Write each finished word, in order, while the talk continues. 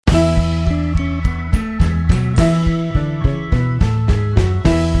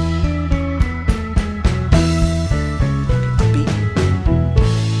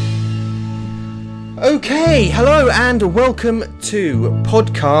Okay, hello and welcome to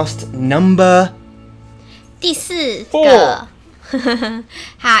podcast number 第4个。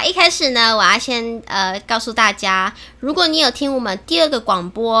好，一开始呢，我要先告诉大家，如果你有听我们第2个广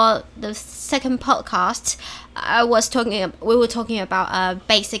播 the second podcast, we were talking about a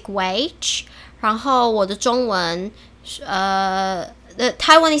basic wage. 然后我的中文the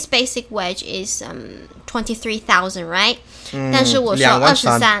Taiwanese basic wage is 23,000, right? 但是我说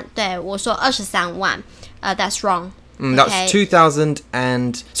23，对，我说23万，that's wrong. That's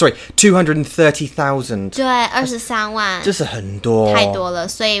 230,000. 对，23万，这是很多，太多了，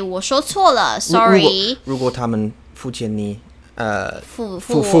所以我说错了 ，sorry。如果他们付钱你，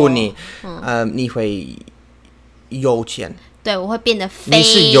付你，你会有钱。对，我会变得非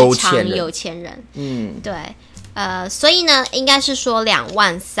常有钱人。对，所以呢，应该是说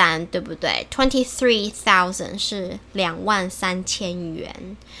23000，对不对？23,000是23000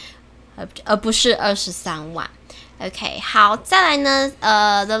元，而不是23万。OK， 好，再来呢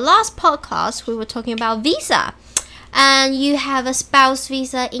，the last podcast we were talking about visa, and you have a spouse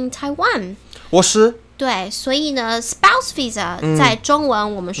visa in Taiwan. 我是。对，所以呢 ，spouse visa 在中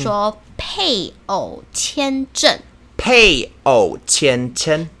文我们说配偶签证。配偶签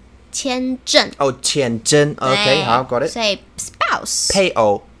证。签证。哦，签证。OK， 好 ，got it。所以 spouse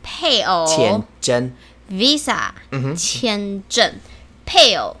配偶签证 visa 签证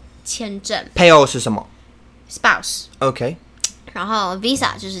配偶签证。配偶是什么 ？spouse。OK。然后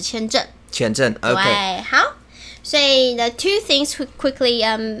visa 就是签证。签证 OK。对，好。所以 the two things quickly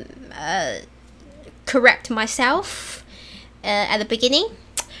correct myself at the beginning.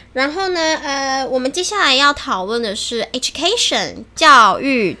 然后呢，我们接下来要讨论的是 education 教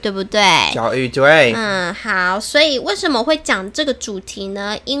育，对不对？教育对。好，所以为什么会讲这个主题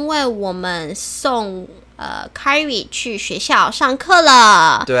呢？因为我们送Kyrie 去学校上课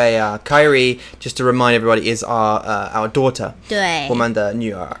了。对呀，Kyrie just to remind everybody is our daughter。对，我们的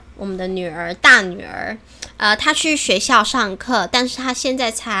女儿。我们的女儿，大女儿，她去学校上课，但是她现在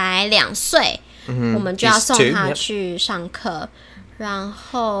才2岁，我们就要送她去上课。然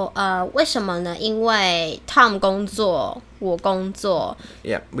后为什么呢？因为 Tom 工作，我工作。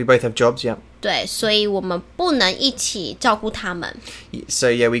Yeah, we both have jobs. Yeah. 对，所以我们不能一起照顾他们。So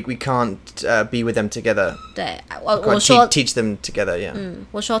yeah, we can't be with them together. 对，我说 teach them together. Yeah.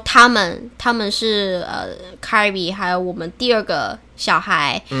 我说他们是Kyrie 还有我们第2个小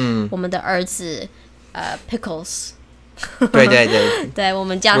孩，我们的儿子Pickles。对，对，我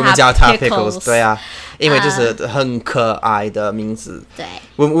们叫他 Pickles， 对啊，因为就是很可爱的名字。对，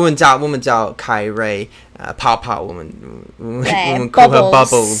我们叫凯瑞，泡泡，我们叫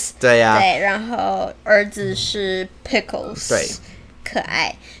Bubbles， 对呀。对，然后儿子是 Pickles， 对，可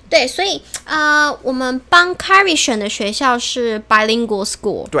爱。对，所以我们帮 Kyrie 选的学校是 bilingual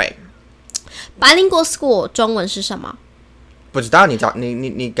school。对 ，bilingual school 中文是什么？不知道，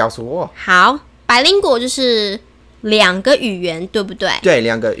你告诉我。好 ，bilingual 就是2个语言，对不对？对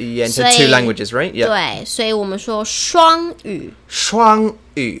，2个语言是 two languages, right? Yeah. 对，所以我们说双语。双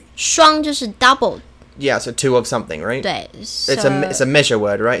语。双就是 double. Yeah, so two of something, right? 对 it's a measure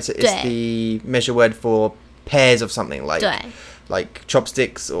word, right? So it's the measure word for pairs of something, like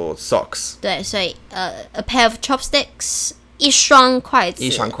chopsticks or socks. 对，所以a pair of chopsticks. 一双筷子。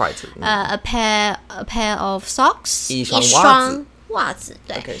a pair of socks. 一双袜子。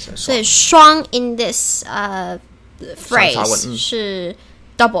对， okay, 所以双 in this phrase 是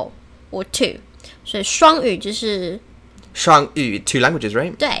double or two， 所以双语就是双语 two languages,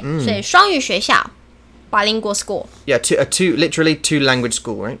 right? 对，所以双语学校 bilingual school. Yeah, literally two language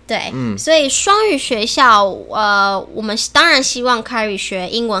school, right? 对，所以双语学校，我们当然希望 Kyrie 学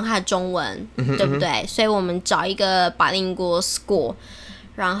英文和中文，对不对？所以我们找一个 bilingual school，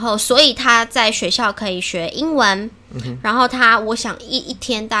 然后所以他在学校可以学英文。然后我想一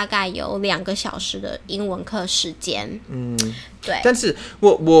天大概有2个小时的英文课时间。对。但是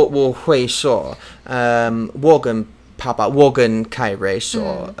我会说，我跟凯瑞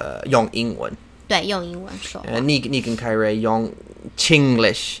说，用英文。对，用英文说。你跟凯瑞用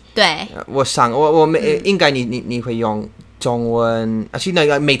Chinglish。对。我应该你会用中文，而且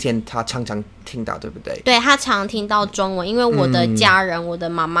每天他常常听到，对不对？对，他常听到中文，因为我的家人，我的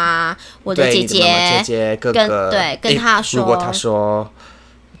妈妈，我的姐姐、哥哥，跟他说，如果他说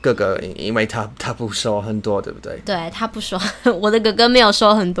哥哥，因为他不说很多，对不对？对，他不说，我的哥哥没有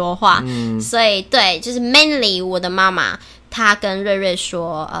说很多话，所以对，就是 mainly 我的妈妈。他跟瑞瑞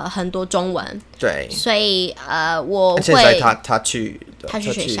说很多中文，对，所以我会现在他去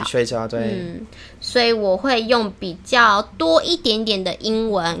学校，对，所以我会用比较多一点点的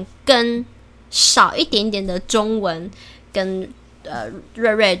英文跟少一点点的中文跟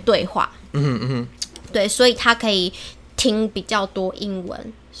瑞瑞对话。对，所以他可以听比较多英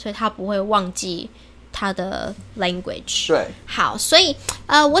文，所以他不会忘记他的 language。对，好，所以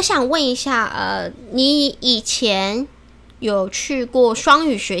我想问一下，你以前有去过双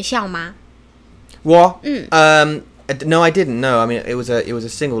语学校吗？我No, I didn't. No, I mean it was a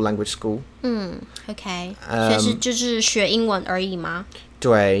single language school. OK， 所以是就是学英文而已吗？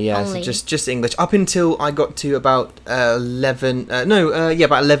对 yeah, so just English up until I got to about 11.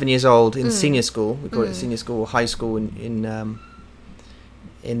 About 11 years old in senior school. We call it senior school or high school in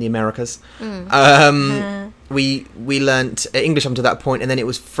the Americas. We learnt English up to that point, and then it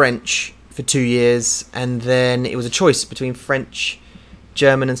was French for 2 years, and then it was a choice between French,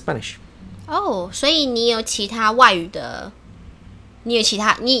 German, and Spanish. 所以你有其他外语的，你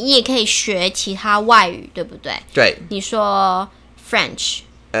也可以学其他外语，对不对？对。你说 French，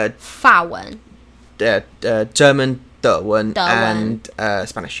 法文，German 德文 and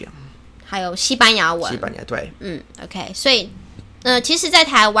Spanish， 还有西班牙文。西班牙对。OK， 所以其实，在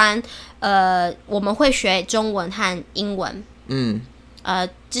台湾我们会学中文和英文。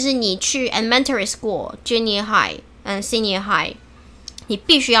就是你去 elementary school、junior high 和 senior high。你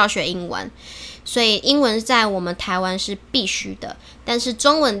必须要学英文，所以英文在我们台湾是必须的，但是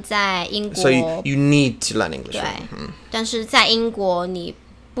中文在英国 So you need to learn English. 对，但是在英国你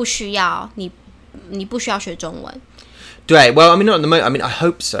不需要学中文。对 well, I mean, not at the moment. I mean, I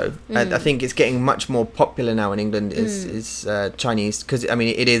hope so. I think it's getting much more popular now in England is Chinese, because I mean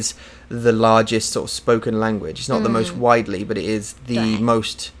it is the largest sort of spoken language. It's not the most widely, but it is the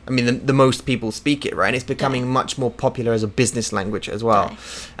most. I mean, the most people speak it, right? And it's becoming much more popular as a business language as well.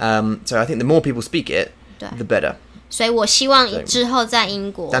 So I think the more people speak it, the better. 所以我希望之后在英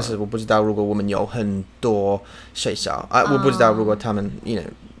国。但是我不知道如果我们有很多学校，我不知道如果他们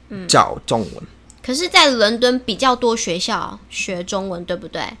教中文。可是，在伦敦比较多学校学中文，对不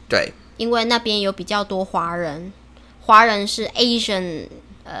对？对，因为那边有比较多华人，华人是 Asian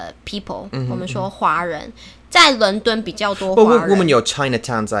people，我们说华人，在伦敦比较多华人。我们有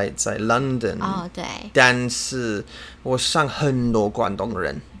Chinatown 在 London， 对，但是我上很多广东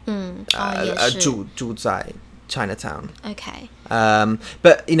人，也是住在 Chinatown. Okay.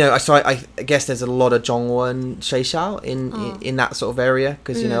 But so I guess there's a lot of 中文学校 in that sort of area,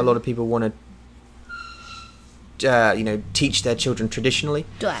 because a lot of people want to teach their children traditionally.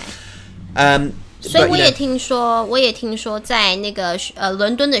 对。所以我也听说，在那个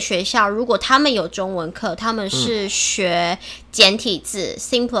伦敦的学校，如果他们有中文课，他们是学简体字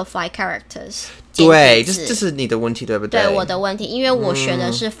 （simplify characters）。对，这是你的问题，对不对？对，我的问题，因为我学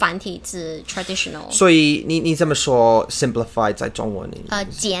的是繁体字 （traditional）。所以你怎么说 simplify 在中文里？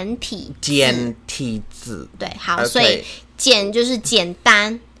简体字。对，好，所以简就是简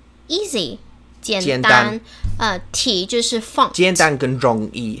单 （easy）。简单，体就是 font。简单跟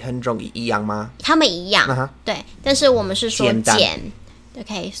很容易一样吗？他们一样，对，但是我们是说简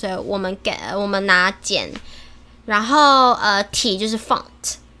 ，OK， 所以我们拿简，然后体就是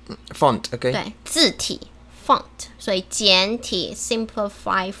font，OK， 对，字体 font， 所以简体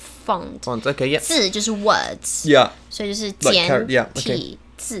simplify font，OK， 字就是 words， 所以就是简体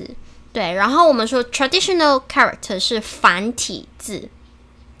字，对，然后我们说 traditional character 是繁体字。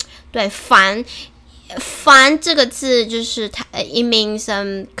对，繁这个字就是它，it means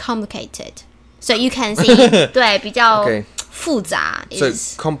complicated. So you can see 对，比较复杂。So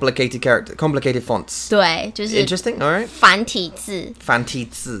complicated character, complicated fonts. 对，就是 interesting. All right. 繁体字。繁体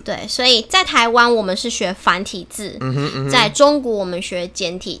字。对，所以在台湾我们是学繁体字，在中国我们学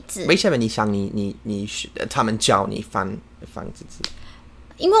简体字。为什么你想他们教你繁体字？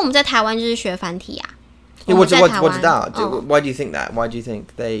因为我们在台湾就是学繁体啊。What did that? Why do you think that? Why do you think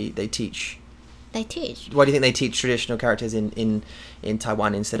they teach? They teach. Why do you think they teach traditional characters in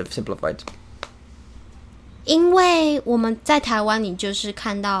Taiwan instead of simplified? 因为我们在台湾，你就是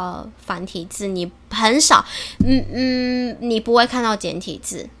看到繁体字，你很少，你不会看到简体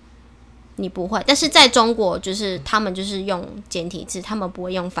字，你不会。但是在中国，就是他们就是用简体字，他们不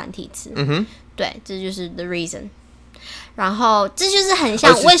会用繁体字。对，这就是 the reason。然后这就是很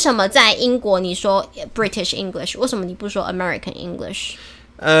像为什么在英国你说 British English， 为什么你不说 American English？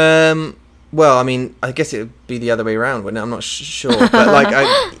 Well, I mean, I guess it would be the other way around. I'm not sure, but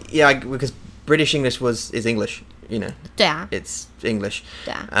because British English is English, 对啊 it's English.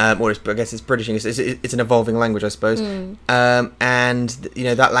 对啊 or I guess it's British English. It's an evolving language, I suppose. And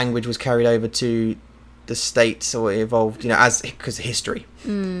that language was carried over to the States, or it evolved, because of history,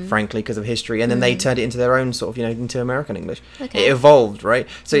 frankly, because of history, and then they turned it into their own sort of, into American English. Okay. It evolved, right?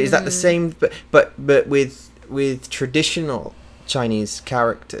 So is that the same? But with traditional Chinese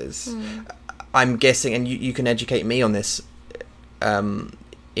characters, I'm guessing, and you can educate me on this.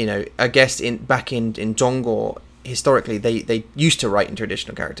 you know, I guess back in Zhongguo, historically they used to write in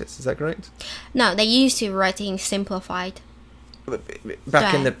traditional characters. Is that correct? No, they used to write in simplified.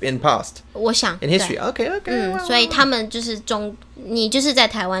 Back in past. 我想 In history. Okay. 所以他们就是你就是在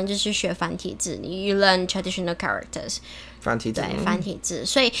台湾就是学繁体字，你 you learn traditional characters。繁体字。对，繁体字。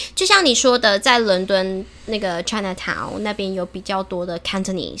所以就像你说的，在伦敦那个 Chinatown 那边有比较多的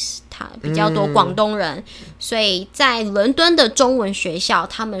Cantonese， 比较多广东人，所以在伦敦的中文学校，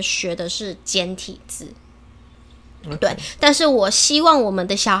他们学的是简体字。Okay. 对，但是我希望我们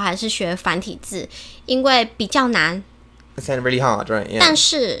的小孩是学繁体字，因为比较难。It sounded really hard, right? Yeah. 但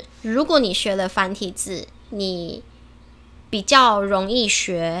是如果你学了繁体字，你比较容易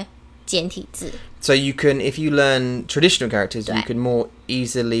学简体字。So you can, if you learn traditional characters, you can more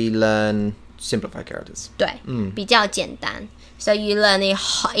easily learn simplified characters. 对，比较简单。So you learn it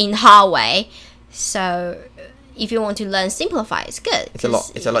in hard way. So if you want to learn simplify, it's good. It's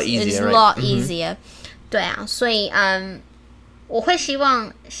a lot easier. It's a lot easier. 对啊，所以我会希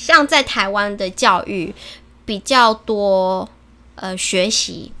望像在台湾的教育比较多学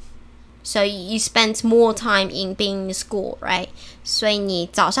习。So you spend more time in being in school, right? 所以你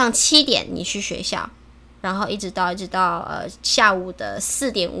早上7点你去学校，然后一直到下午的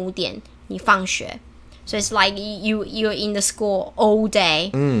4点5点你放学。So it's like you're in the school all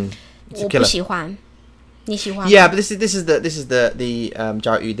day. 我不喜欢，你喜欢吗？ Yeah, but this is the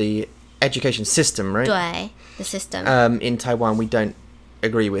教育 the education system, right? 对 the system. In Taiwan, we don't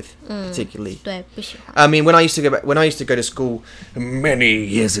agree with particularly. 对，不喜欢。I mean, when I used to go to school many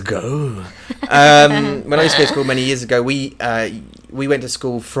years ago, when I used to go to school many years ago, we went to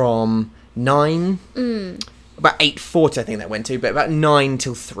school from 9, about 8:40, I think that went to, but about 9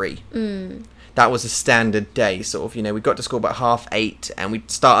 till 3. That was a standard day, sort of. You know, we got to school about 7:30, and we'd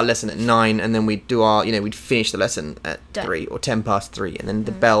start our lesson at 9, and then we'd do we'd finish the lesson at 3 or 3:10, and then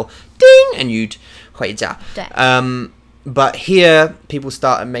the bell ding, and you'd 回家. But here, people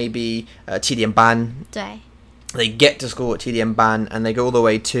start at maybe 7点半. 对 They get to school at 7点半 and they go all the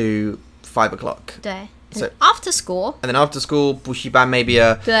way to 5 o'clock. 对 So after school. And then after school, 补习班 maybe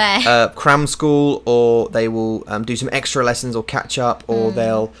a cram school, or they will do some extra lessons or catch up, or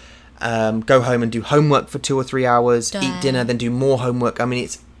they'll go home and do homework for 2 or 3 hours, eat dinner, then do more homework. I mean,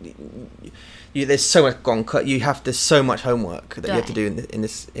 there's so much there's so much homework that you have to do in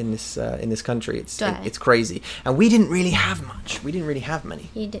this country. It's crazy, and we didn't really have much. We didn't really have many.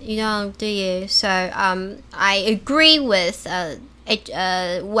 You don't, do you? So I agree with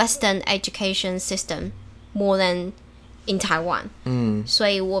Western education system more than in Taiwan. 所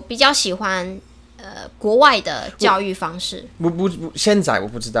以我比较喜欢国外的教育方式。现在我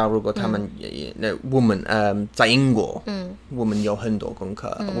不知道，如果他们woman 在英国，woman 有很多功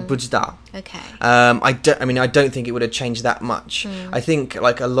课，我不知道。Okay. I don't think it would have changed that much. I think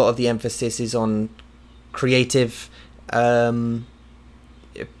like a lot of the emphasis is on creative,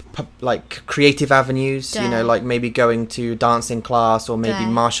 like creative avenues. You know, like maybe going to dancing class, or maybe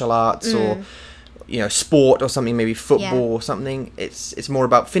martial arts, or sport or something, maybe football or something. It's more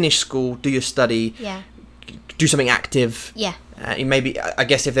about finish school, do your study, do something active. Maybe, I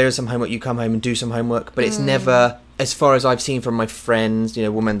guess if there is some homework, you come home and do some homework, but it's never, as far as I've seen from my friends,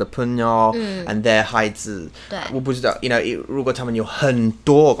 我们的朋友 and their 孩子，我不知道，如果他们有很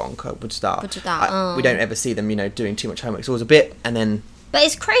多功课，不知道，we don't ever see them, doing too much homework. It's always a bit, and then. But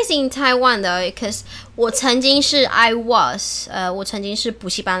it's crazy in Taiwan though, because 我曾经是补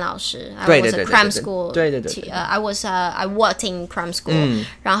习班老师。I was a cram school. 对 I worked in cram school.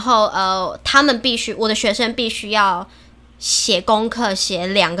 然后他们我的学生必须要写功课写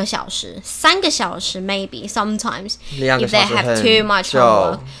2个小时，3个小时 maybe sometimes if they have too much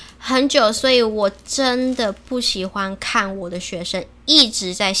homework. 很久，所以我真的不喜欢看我的学生一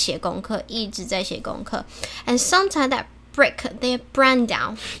直在写功课，一直在写功课。And sometimes that break their brain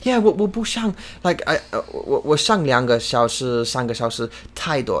down. Yeah, 我不想 like 我上2个小时3个小时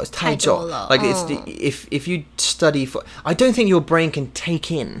太多了。Like if you study for, I don't think your brain can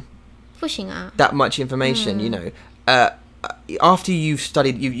take in 不行啊 that much information. After you've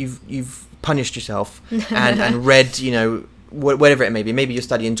studied, you've punished yourself and read, whatever it may be. Maybe you're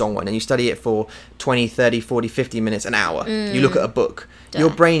studying Zhongwen and you study it for 20, 30, 40, 50 minutes, an hour. You look at a book. Your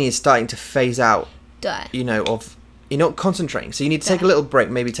brain is starting to phase out. Of you're not concentrating, so you need to take a little break,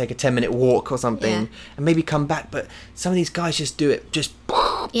 maybe take a 10-minute walk or something, and maybe come back. But some of these guys just do it, just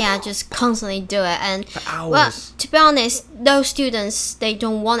constantly do it, and for hours. Well, to be honest, those students, they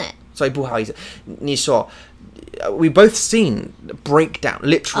don't want it. 所以不好意思，你说 we both seen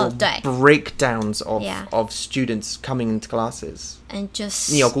literal breakdowns of students coming into classes. And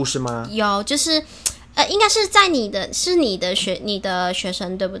just 你有故事吗？有，就是应该是在你的学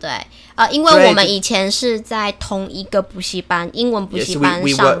生对不对？因为我们以前是在同一个补习班，英文补习班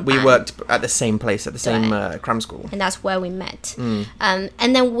上班。We worked at the same place, at the same cram school. And that's where we met.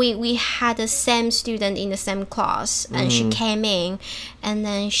 And then we had the same student in the same class, and she came in, and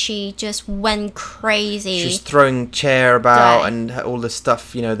then she just went crazy. She's throwing chair about and all the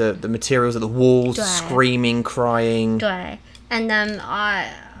stuff, you know, the materials at the walls, screaming, crying. 对 And then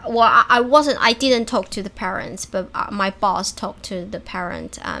I didn't talk to the parents, but my boss talked to the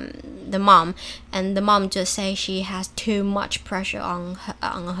parent, the mom, and the mom just say she has too much pressure on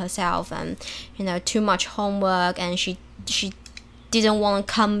herself, and you know, too much homework, and she didn't want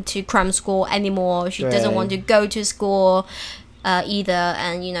to come to cram school anymore. She doesn't want to go to school either,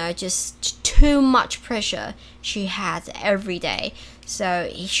 and you know, just too much pressure she has every day. So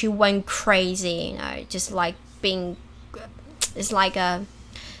she went crazy, you know, just like being, it's like a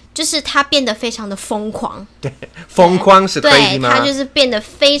就是他变得非常的疯狂，对，疯狂是 crazy 吗？对，他就是变得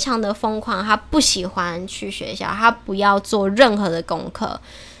非常的疯狂，他不喜欢去学校，他不要做任何的功课，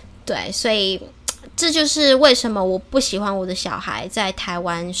对，所以这就是为什么我不喜欢我的小孩在台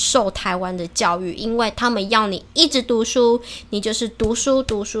湾受台湾的教育，因为他们要你一直读书，你就是读书，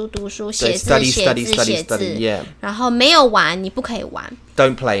写字，然后没有玩，你不可以玩。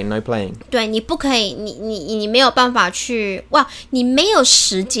Don't play, no playing. 对，你不可以，你没有办法去，哇，你没有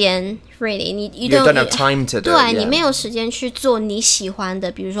時間 really， you don't have time to do it. 对，你没有時間去做你喜歡的，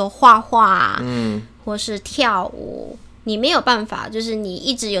比如說畫畫，或是跳舞，你沒有辦法，就是你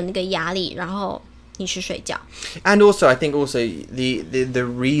一直有那個壓力，然後你去睡覺。And also, I think also the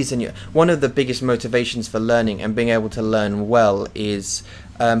reason, one of the biggest motivations for learning and being able to learn well is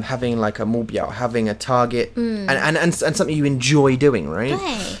having like a 目标, having a target, and something you enjoy doing, right?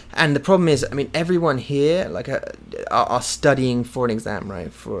 对。And the problem is, I mean, everyone here like are studying for an exam,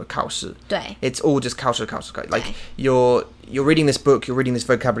 right? For 考試。对。It's all just 考試。Like you're reading this book, you're reading this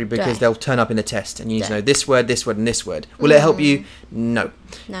vocabulary because they'll turn up in the test, and you need to know this word, and this word. Will it help you? No.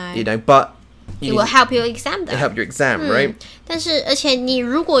 You know, but it will help your exam though. It help your exam, right? 但是而且你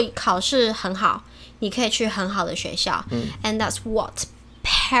如果考试很好，你可以去很好的学校，and that's what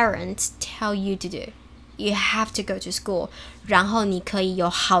parents tell you to do. You have to go to school. 然后你可以有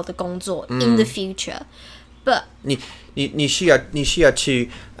好的工作 in the future. But 你需要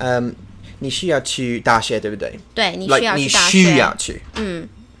去大学，对不对？对，你需要去大学。你需要去。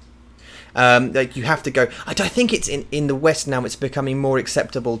Like you have to go. I think it's in the West now. It's becoming more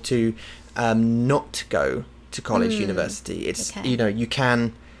acceptable to not go to college, university. It's you know you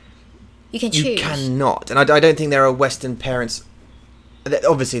can choose. You cannot, and I don't think there are Western parents.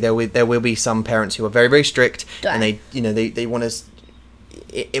 Obviously, there will be some parents who are very, very strict, and they want to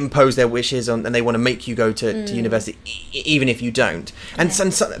impose their wishes on, and they want to make you go to university, even if you don't. And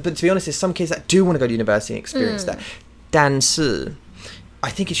but to be honest, there's some kids that do want to go to university and experience that. 但是 I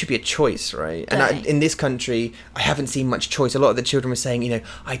think it should be a choice, right? And in this country, I haven't seen much choice. A lot of the children were saying, you know,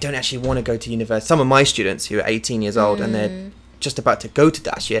 I don't actually want to go to university. Some of my students who are 18 years old and they're just about to go to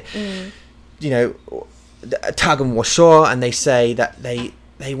大学, you know, tag and washo, and they say that they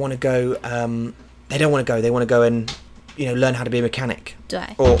want to go, they don't want to go, they want to go and, you know, learn how to be a mechanic.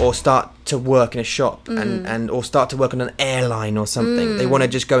 Or start to work in a shop and or start to work on an airline or something. They want to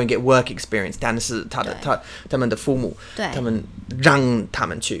just go and get work experience. 但是他们的父母他们让他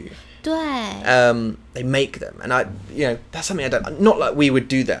们去。They make them, and you know, that's something I don't. Not like we would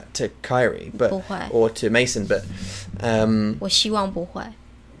do that to Kyrie, but or to Mason, but 我希望不会。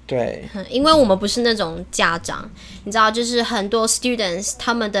对，因为我们不是那种家长，你知道，就是很多 students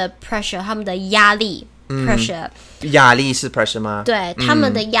他们的 pressure， 他们的压力。pressure 压力是 pressure 吗？对，他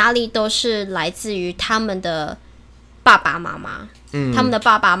们的压力都是来自于他们的爸爸妈妈。他们的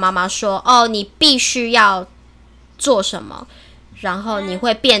爸爸妈妈说：“哦，你必须要做什么，然后你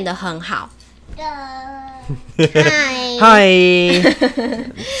会变得很好。” Hi.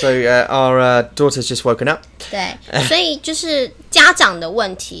 So our daughter's just woken up. 对，所以就是家长的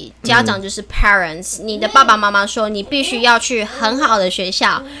问题，家长就是 parents。你的爸爸妈妈说你必须要去很好的学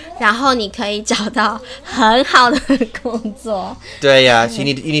校，然后你可以找到很好的工作。对呀， so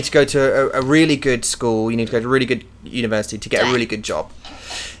you need to go to a really good school. You need to go to a really good university to get a really good job.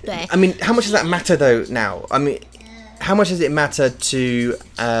 对。I mean, how much does that matter though now? I mean, how much does it matter to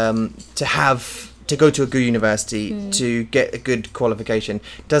go to a good university to get a good qualification?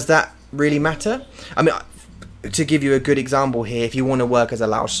 Does that really matter? I mean, to give you a good example here, if you want to work as a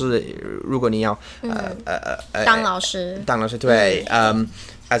老师，如果你要当老师，对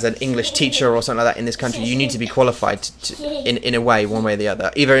，as an English teacher or something like that in this country, you need to be qualified in a way, one way or the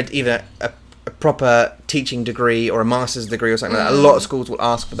other. Either a proper teaching degree or a master's degree or something like that, a lot of schools will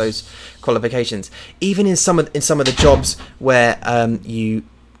ask for those qualifications. Even in some of the jobs where you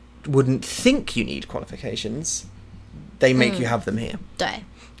wouldn't think you need qualifications, they make you have them here. 对。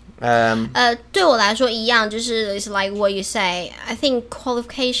对我来说一样，就是 it's like what you say. I think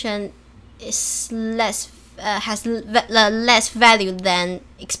qualification is has less value than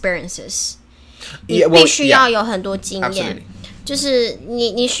experiences. 你必须要有很多经验，就是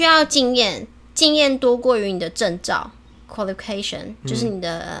你需要经验多过于你的证照 qualification， 就是你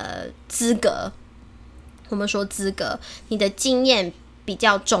的资格。我们说资格，你的经验比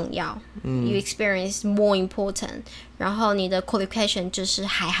较重要，you experience more important， 然后你的 qualification 就是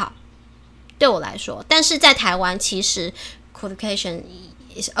还好，对我来说。但是在台湾，其实 qualification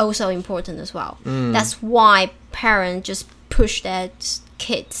is also important as well. That's why parents just push their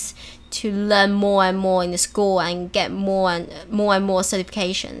kids to learn more and more in the school and get more and more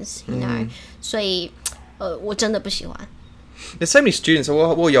certifications. You know， 所以我真的不喜欢。There's so many students.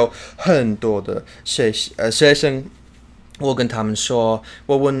 我有很多的学生。我跟他们说，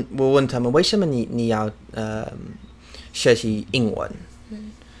我问他们为什么你要学习英文？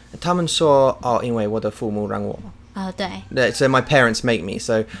他们说因为我的父母让我。对。So my parents make me.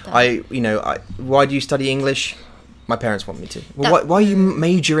 So why do you study English? My parents want me to. Well, why are you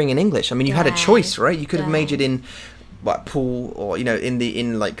majoring in English? I mean, you had a choice, right? You could have majored in what pool or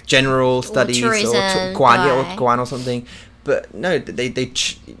in like general studies or Guan or something. But no, they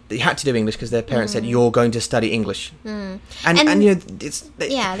had to do English because their parents said you're going to study English, and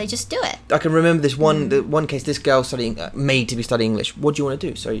they just do it. I can remember this one case. This girl made to be studying English. What do you want to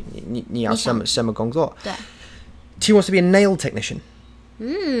do? So 你要什么工作？对。She wants to be a nail technician. To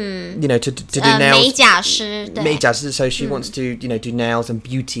do nails. 美甲师。美甲师 So she wants to do nails and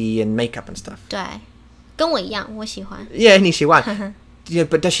beauty and makeup and stuff. 对，跟我一样，我喜欢。Yeah, 你喜欢。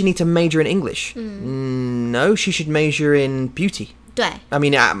But does she need to major in English? No, she should major in beauty. 对。I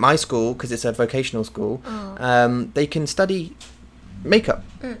mean, at my school, because it's a vocational school, they can study makeup.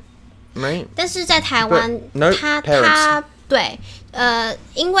 Right? 但是在台湾，他对，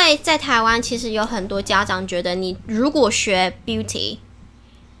因为在台湾其实有很多家长觉得你如果学 beauty,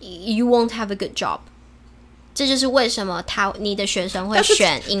 you won't have a good job. 这就是为什么你的学生会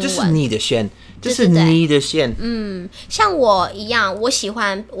选英文。这是你的线，这是你的线。像我一样，我喜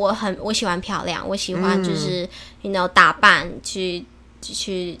欢漂亮，我喜欢就是打扮去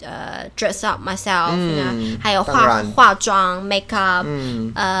dress up myself，还有化妆 make up。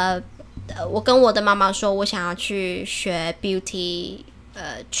我跟我的妈妈说，我想要去学 beauty，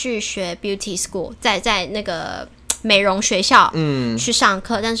去学 beauty school， 在那个美容学校去上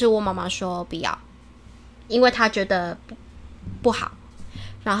课，但是我妈妈说不要。因为他觉得不好，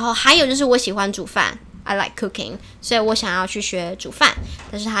然后还有就是我喜欢煮饭 ，I like cooking， 所以我想要去学煮饭，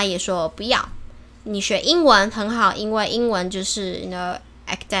但是他也说不要，你学英文很好，因为英文就是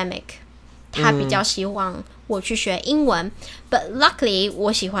academic， 他比较希望我去学英文，but luckily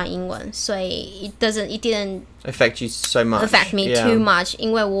我喜欢英文，所以it didn't affect you so much, affect me too much，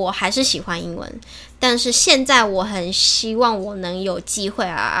 因为我还是喜欢英文。但是现在我很希望我能有机会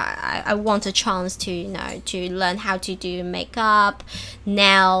I want a chance to to learn how to do makeup,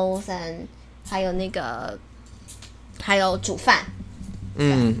 nails and 还有煮饭。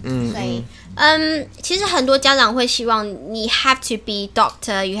所以其实很多家长会希望你 have to be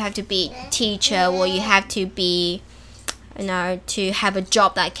doctor, you have to be teacher, or you have to be to have a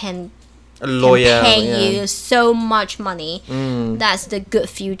job that can a lawyer, can pay you so much money. That's the good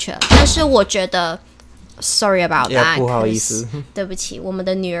future. 但是我觉得 sorry about that. 不好意思，对不起，我们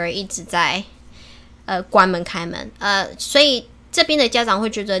的女儿一直在关门开门，所以这边的家长会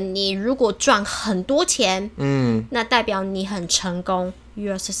觉得你如果赚很多钱，那代表你很成功 ，you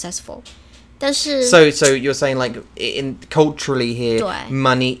are successful. 但是 So you're saying like in culturally here, 对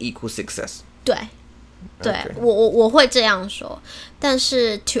money equals success. 对。对，我会这样说，但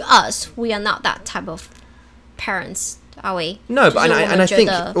是 to us, we are not that type of parents, are we? No, but and I think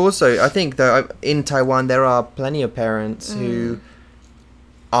also, I think though in Taiwan there are plenty of parents who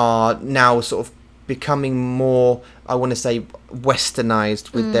are now sort of becoming more, I want to say,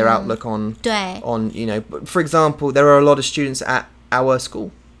 westernized with their outlook on, for example, there are a lot of students at our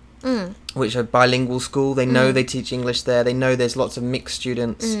school. Which are bilingual school. They know they teach English there. They know there's lots of mixed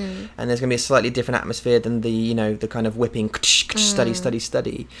students, and there's going to be a slightly different atmosphere than the the kind of whipping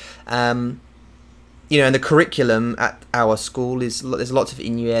study. And the curriculum at our school there's lots of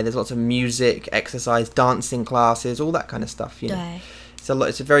Innuit. There's lots of music, exercise, dancing classes, all that kind of stuff.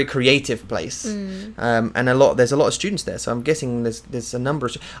 It's a very creative place, and there's a lot of students there. So I'm guessing there's a number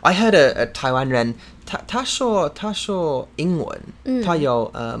of. I heard a 台湾人，他说英文，他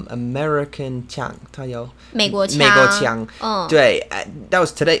有American 腔，他有美国腔，对，that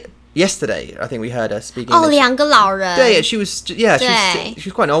was yesterday, I think we heard her speaking. 两个老人。对 she was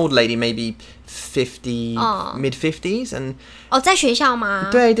quite an old lady, maybe 50, mid-50s, and 在学校吗？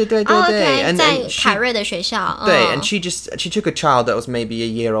对， and 在凯瑞的学校。对 and she took a child that was maybe a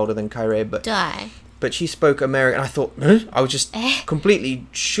year older than Kyrie, but she spoke American. I thought, I was just completely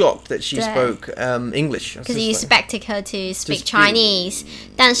shocked that she spoke English. Because you expected her to speak Chinese,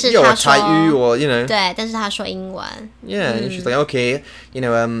 但是她说 台语 or you know. 对，但是她说英文。Yeah, and she's like, okay, you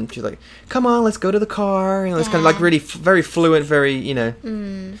know, she's like, come on, let's go to the car. You know, it's kind of like really very fluent, very, you know.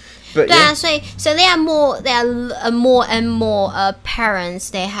 But, 对啊，所以 they are more and more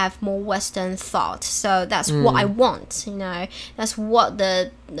parents. They have more Western thought. So that's what I want. You know, that's what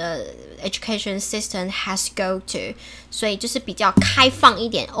the education system has go to. 所以就是比较开放一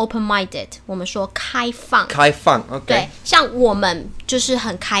点 ，open-minded。我们说开放 ，OK。对，像我们就是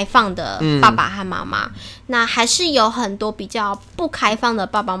很开放的爸爸和妈妈。那还是有很多比较不开放的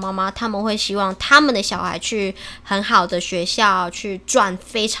爸爸妈妈，他们会希望他们的小孩去很好的学校，去赚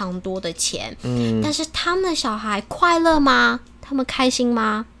非常多的钱。但是他们的小孩快乐吗？他们开心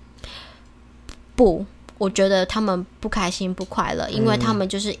吗？不。我觉得他们不开心不快乐，因为他们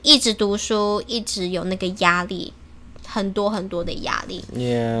就是一直读书，一直有那个压力，很多很多的压力。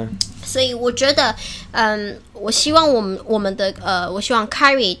Yeah. 所以我觉得，我希望我们的我希望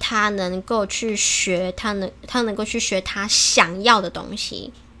Kyrie 他能够去学，他能够去学他想要的东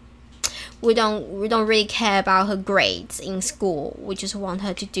西。We don't really care about her grades in school. We just want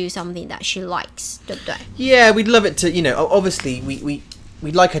her to do something that she likes, 对不对？ Yeah, we'd love it to, you know, obviously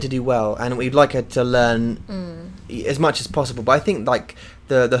we'd like her to do well, and we'd like her to learn as much as possible. But I think like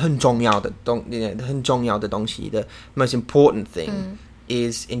the 很重要的东西, the most important thing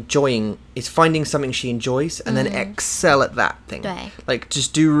is finding something she enjoys and then excel at that thing. 对 Like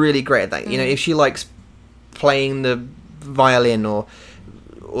just do really great at that. You know, if she likes playing the violin or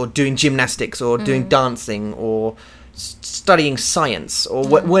doing gymnastics or doing dancing or studying science or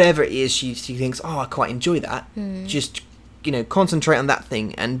whatever it is, she thinks, I quite enjoy that. Just, you know, concentrate on that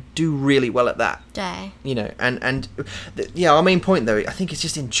thing and do really well at that. 对 You know, and yeah, our main point though, I think it's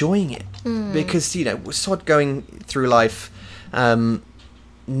just enjoying it. Because, you know, we're sort of going through life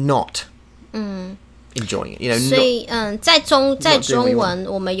not enjoying it. You know, 所以在中文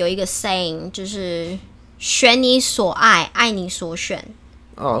我们有一个 saying 就是选你所爱，爱你所选。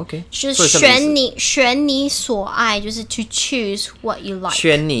Oh, okay. 就是选你所爱，就是 to choose what you like.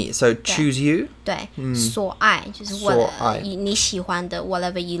 选你 so choose you. 对，所爱就是所爱你喜欢的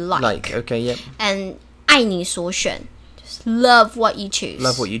whatever you like. Like, okay, yeah. And 爱你所选，就是 love what you choose.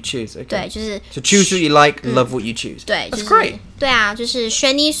 Love what you choose. Okay. 对，就是 So choose what you like, love what you choose. 对， That's 就是 great. 对啊，就是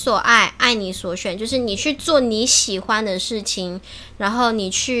选你所爱，爱你所选，就是你去做你喜欢的事情，然后你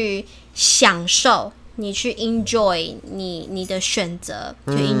去享受。你去 enjoy 你的选择，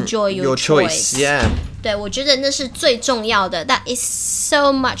去 enjoy your choice. Yeah. 对，我觉得那是最重要的。That is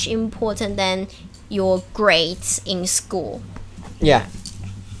so much important than your grades in school. Yeah.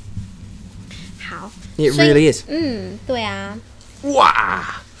 好 It really is. 对啊。Wow.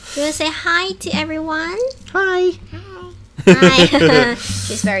 You wanna say hi to everyone? Hi. Hi.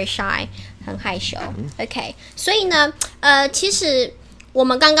 She's very shy. 很害羞。OK. 所以呢，其实。我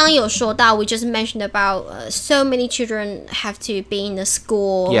们刚刚有说到 we just mentioned about so many children have to be in the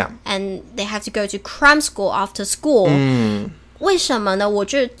school and they have to go to cram school after school. 为什么呢？我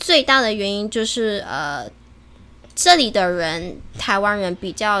觉得最大的原因就是这里的人台湾人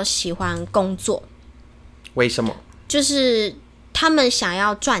比较喜欢工作。为什么？就是他们想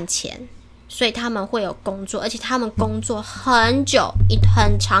要赚钱，所以他们会有工作，而且他们工作很久，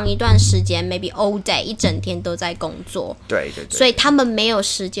很长一段时间 ，maybe all day， 一整天都在工作。对，所以他们没有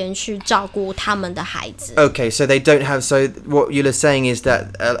时间去照顾他们的孩子。Okay, so they don't have. So what Yula's saying is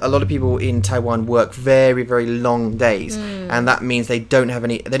that a lot of people in Taiwan work very, very long days, and that means they don't have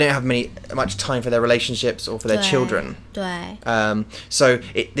much time for their relationships or for their children. 对。So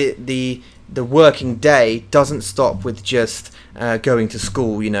the working day doesn't stop with just going to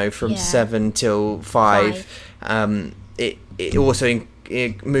school, you know, from 7 till 5. It also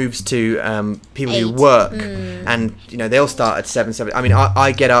it moves to people 8. Who work, and you know they'll start at 7. I mean,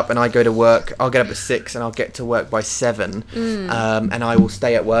 I get up and I go to work. I'll get up at 6 and I'll get to work by 7, and I will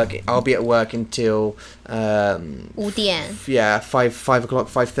stay at work. I'll be at work until 5点. Yeah, 5 o'clock,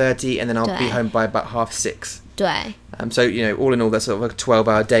 5:30, and then I'll be home by about 6:30. 对， So, all in all, that's sort of a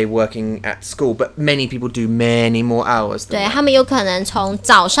 12-hour day working at school. But many people do many more hours than 对 that. 他们有可能从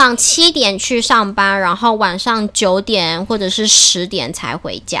早上7点去上班，然后晚上9点或者是10点才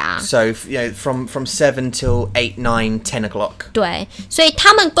回家。So, from 7 till 8, 9, 10 o'clock. 对，所以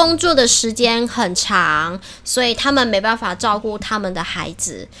他们工作的时间很长，所以他们没办法照顾他们的孩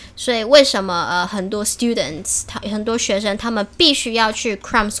子。所以为什么很多 students， 很多学生他们必须要去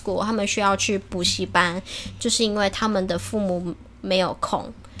cram school， 他们需要去补习班，就是因为他们的父母没有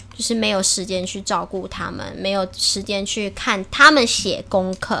空，就是没有时间去照顾他们，没有时间去看他们写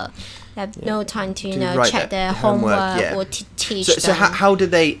功课。Have no time to check their homework or teach them. So how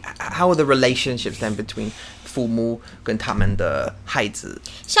are the relationships then between 父母跟他们的孩子？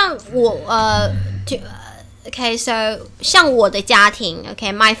像我OK, so 像我的家庭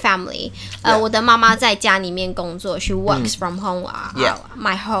OK, my family 我的妈妈在家里面工作 she works from home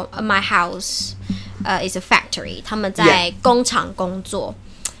my house is a factory 他们在工厂工作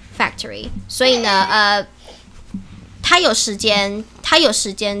factory 所以呢他有时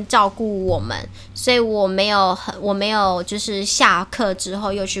间照顾我们，所以我没有就是下课之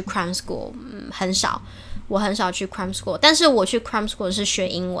后又去 cram school 很少，我很少去 cram school 但是我去 cram school 是学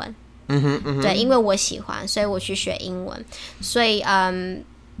英文对，因为我喜欢，所以我去学英文。所以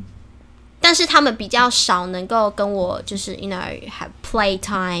但是他们比较少能够跟我就是 have play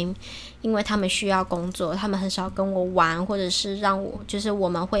time， 因为他们需要工作，他们很少跟我玩，或者是让我就是我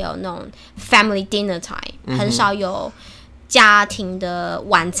们会有那种 family dinner time，很少有家庭的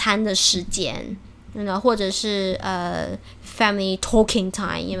晚餐的时间，或者是family talking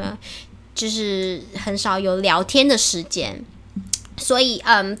time， 有没有？就是很少有聊天的时间。所以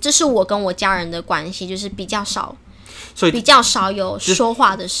这是我跟我家人的关系，就是比较少，所以比较少有说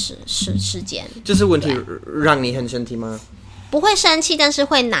话的时间。这是问题让你很生气吗？不会生气，但是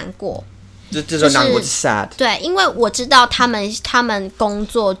会难过。就是难过是 sad。对，因为我知道他们工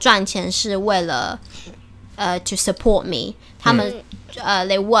作赚钱是为了to support me， 他们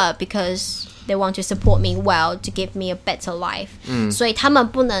they work because they want to support me well to give me a better life。所以他们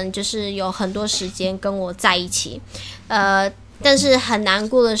不能就是有很多时间跟我在一起。但是很难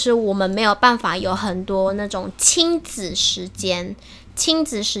过的是，我们没有办法有很多那种亲子时间。亲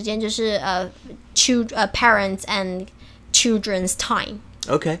子时间就是parents and children's time。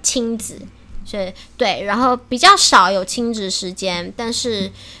OK。亲子是对，然后比较少有亲子时间，但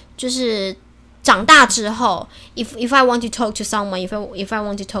是就是长大之后 if I want to talk to someone, if I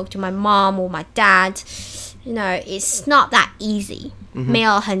want to talk to my mom or my dad, it's not that easy。没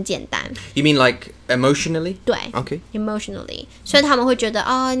有很简单。You mean like emotionally? 对 ，OK, emotionally， 所以他们会觉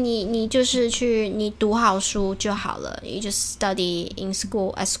得你就是你读好书就好了。You just study at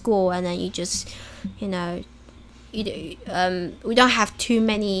school, and then you just, we don't have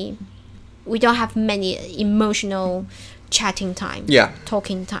many emotional chatting time,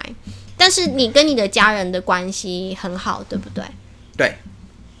 talking time. 但是你跟你的家人的关系很好，对不对？对。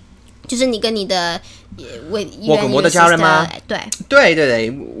就是你跟你的我跟我的家人吗？对。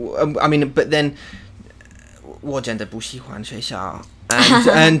I mean, but then 我真的不喜欢学校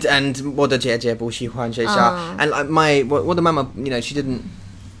and 我的姐姐不喜欢学校 and 我的妈妈 she didn't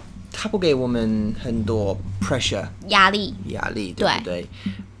她不给我们很多 pressure 压力对不对？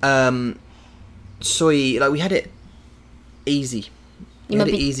所以 like we had it easy， 你们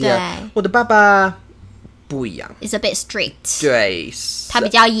easier。我的爸爸不一样 ，It's a bit strict。对，他比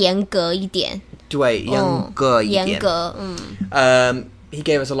较严格一点。对，严格一点。严格，he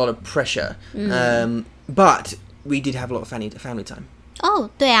gave us a lot of pressure, but we did have a lot of family time.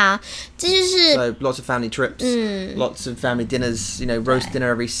 对啊，这就是 so lots of family trips, lots of family dinners. Roast dinner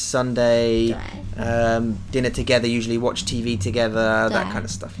every Sunday, dinner together. Usually watch TV together, that kind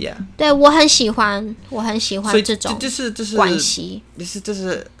of stuff. Yeah. 对，我很喜欢这种关系。这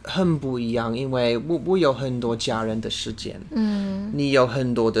是很不一样，因为我有很多家人的时间，你有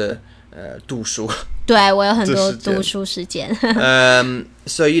很多的读书。对，我有很多读书时间。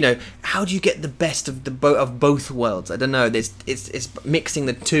So how do you get the best of both worlds? I don't know. It's mixing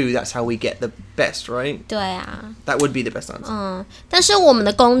the two. That's how we get the best, right? 对啊。That would be the best answer. 但是我们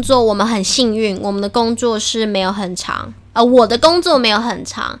的工作，我们很幸运，我们的工作是没有很长。我的工作没有很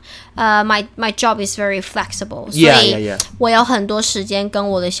长。My job is very flexible. 所以我有很多时间跟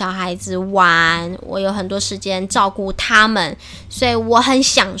我的小孩子玩，我有很多时间照顾他们，所以我很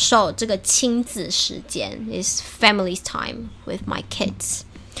享受这个亲子时间。Is family time with my kids.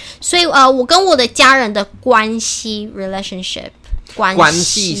 所以我跟我的家人的关系 relationship 关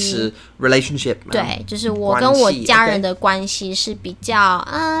系是 relationship 对，就是我跟我家人的关系是比较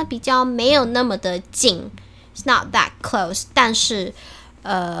没有那么的近， it's not that close， 但是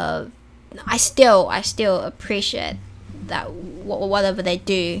I still appreciate that whatever they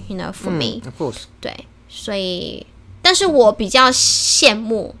do, you know, for me. Of course. 对，所以，但是我比较羡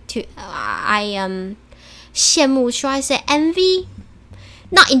慕 羡慕 should I say envy?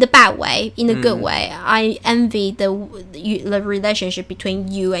 Not in the bad way, in a good way. I envy the relationship between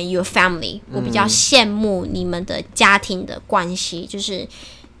you and your family. 我比较羡慕你们的家庭的关系，就是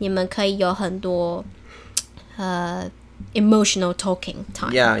你们可以有很多emotional talking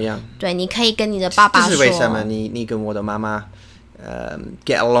time. Yeah. 对，你可以跟你的爸爸说。这是为什么你跟我的妈妈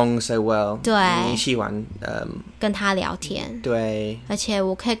get along so well. 对，你喜欢跟他聊天。对，而且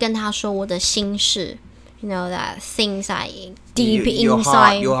我可以跟他说我的心事。You know that things are deep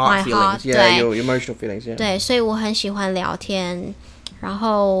inside your my heart. heart. Yeah, your emotional feelings. Yeah. 对，所以我很喜欢聊天，然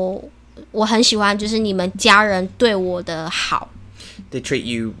后我很喜欢就是你们家人对我的好。They treat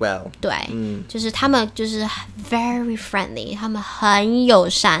you well. 对，就是他们就是 very friendly， 他们很友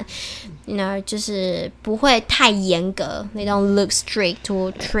善。You know， 就是不会太严格。They don't look strict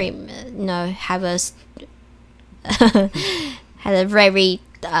or trim. You know, have a very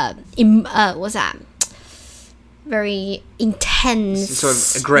what's that? Very intense sort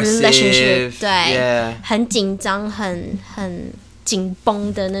of aggressive relationship. 对， yeah. 很紧张，很紧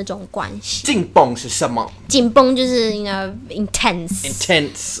绷的那种关系。紧绷是什么？紧绷就是 you know intense.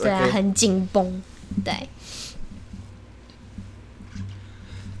 Intense. 对啊， Okay. 很紧绷。对。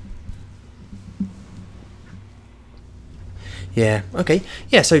Yeah. Okay.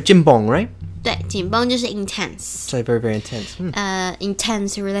 Yeah. So 紧绷 right? 对，紧绷就是 intense. So very very intense.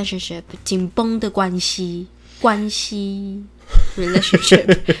 Intense relationship， 紧绷的关系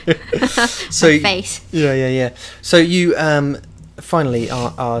relationship. So My face. Yeah. So you finally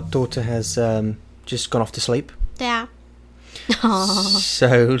our daughter has just gone off to sleep. 对啊。 So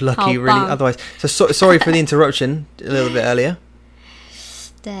lucky, 好棒。 really. Otherwise, sorry for the interruption a little bit earlier.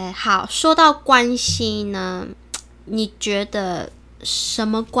 对，好，说到关系呢，你觉得什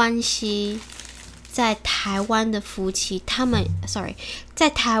么关系在台湾的夫妻，在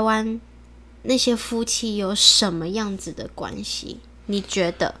台湾那些夫妻有什么样子的关系？你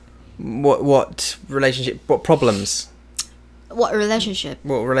觉得 What relationship? What problems? What relationship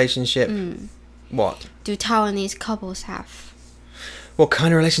What relationship? What? do Taiwanese couples have? What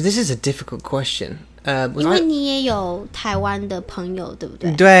kind of relationship? This is a difficult question. 因为你也有台湾的朋友，对不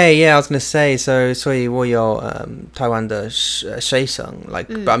对？对 yeah, I was going to say,所以我有台湾的学生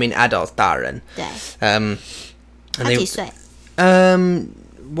like, but I mean adults 大人。对。 And 他几岁？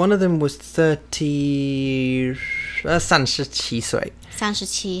 one of them was 37岁。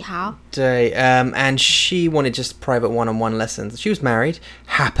37，好。对 and she wanted just private one-on-one lessons. She was married,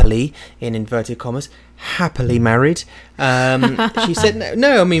 happily, in inverted commas, happily married. She said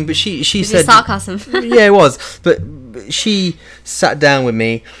no, I mean, but she said sarcasm. Yeah, it was, but she sat down with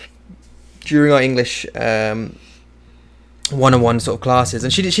me during our English one-on-one sort of classes,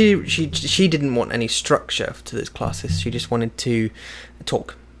 and she didn't want any structure to those classes. She just wanted to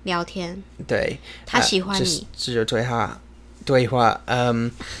talk. 聊天。对，他喜欢你。只有对话，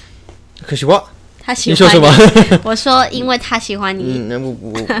可是what？他喜欢你。你说什么？我说，因为他喜欢你。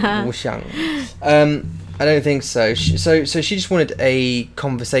我想I don't think so. So she just wanted a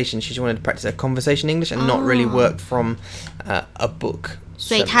conversation. She just wanted to practice a conversation English and not really work from a book.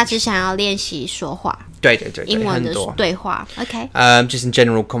 所以他只想要练习说话。对，英文的对话。Okay. Just in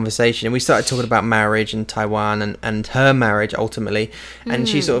general conversation. And we started talking about marriage in Taiwan and her marriage ultimately. And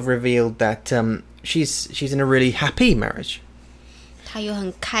she sort of revealed that she's in a really happy marriage. 她有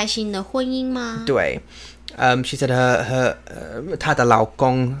很开心的婚姻吗？对。She said她的老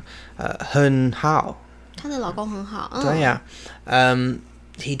公很好。她的老公很好。对呀。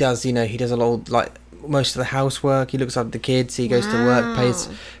He does a lot like most of the housework. He looks after the kids. He goes to work,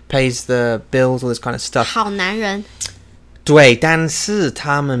 pays the bills, all this kind of stuff. 好男人。对，但是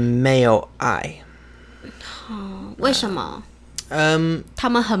他们没有爱。为什么？他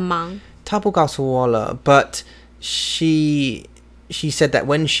们很忙。他不告诉我了 but she said that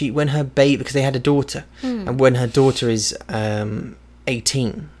when her baby, because they had a daughter, and when her daughter is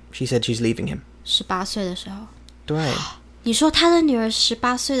 18, she said she's leaving him. 18岁的时候。对。你说她的女儿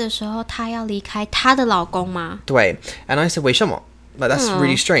18岁的时候，她要离开她的老公吗？对。And I said, 为什么? Like, that's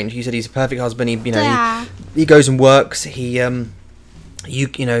really strange. He said he's a perfect husband. He goes and works. You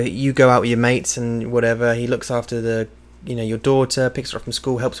go out with your mates and whatever. He looks after your daughter, picks her up from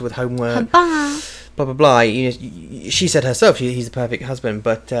school, helps her with homework. 很棒啊。Blah blah blah. She said herself he's the perfect husband,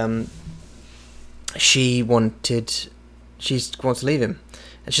 but she wants to leave him,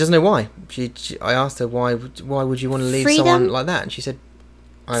 and she doesn't know why. I asked her why would you want to leave someone like that, and she said,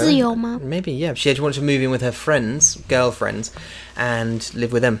 自由吗？ Maybe, yeah. She wanted to move in with her girlfriends, and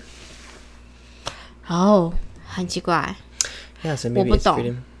live with them. 哦，很奇怪。Yeah, so 我 maybe 不 it's 懂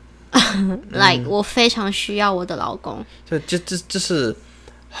freedom. like 我非常需要我的老公。就就是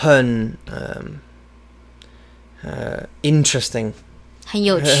很interesting，很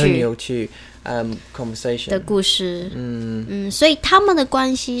有趣，很有趣conversation 的故事。所以他们的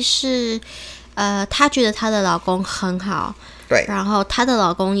关系是，她觉得她的老公很好，对，然后她的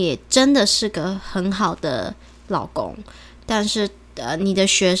老公也真的是个很好的老公，但是你的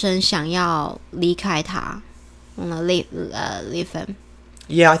学生想要离开他，leave him.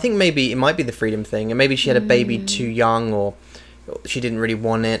 Yeah, I think maybe it might be the freedom thing, and maybe she had a baby too young, or she didn't really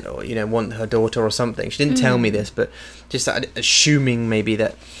want it, or want her daughter or something. She didn't tell me this, but just assuming maybe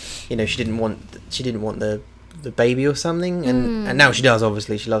that she didn't want the baby or something, and now she does.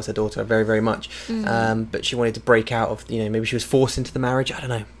 Obviously, she loves her daughter very, very much, but she wanted to break out of maybe she was forced into the marriage. I don't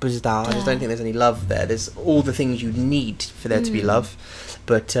know. I just don't think there's any love there. There's all the things you need for there to be love,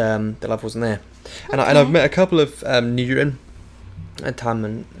 but the love wasn't there. And I've met a couple of 女人，他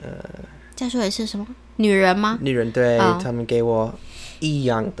们再说一次什么？女人吗？女人对，他们给我一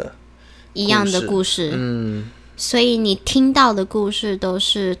样的故事。所以你听到的故事都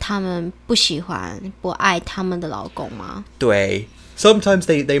是他们不喜欢、不爱他们的老公吗？对 ，sometimes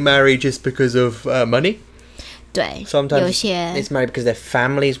they marry just because of money. 对 ，sometimes 有些 it's married because their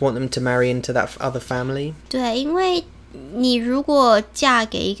families want them to marry into that other family. 对，因为你如果嫁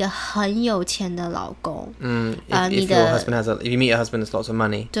给一个很有钱的老公，if your husband if you meet a husband that's lots of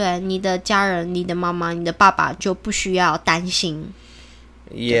money. 对，你的家人、你的妈妈、你的爸爸就不需要担心。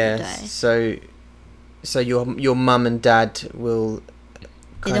Yes, 对 so your mum and dad will.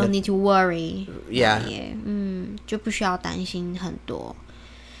 They don't need to worry. Yeah. 就不需要担心很多。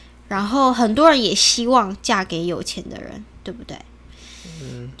然后很多人也希望嫁给有钱的人，对不对？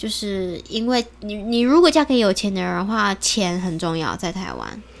就是因为你如果嫁给有钱的人的话，钱很重要，在台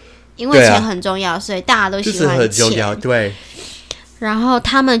湾，因为钱很重要，所以大家都喜欢钱。就是很重要，对。然后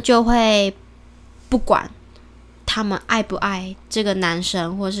他们就会不管他们爱不爱这个男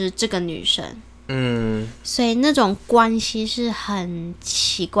生或是这个女生。所以那种关系是很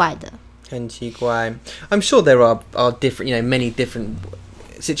奇怪的。很奇怪。I'm sure there are different, many different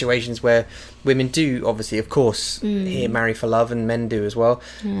situations where women do, obviously, of course, here marry for love, and men do as well.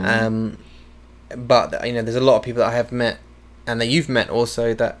 But there's a lot of people that I have met, and that you've met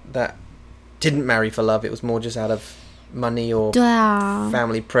also, that didn't marry for love. It was more just out of money or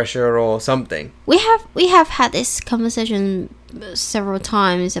family pressure or something. We have had this conversation several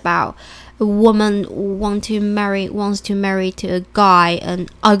times about a woman wants to marry to a guy, an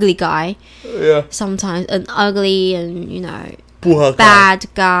ugly guy. Yeah. Sometimes an ugly and bad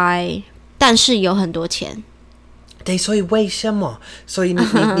guy, 但是有很多钱。对，所以为什么？所以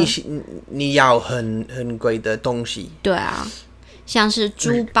你要很贵的东西。对啊，像是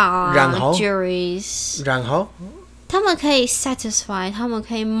珠宝啊，然后 jewelries， 然后他们可以 satisfy， 他们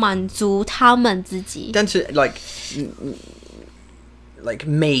可以满足他们自己。但是 like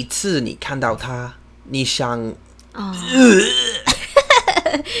每次你看到他，你想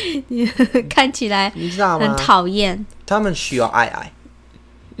看起来你知道吗？很讨厌。他们需要爱。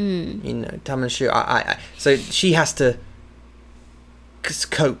他们需要爱。So she has to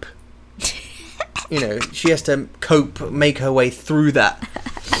cope. She has to cope, make her way through that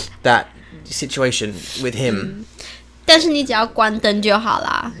situation with him. 但是你只要关灯就好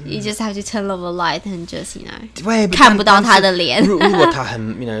啦。You just have to turn off the light and just 看不到他的脸。如果他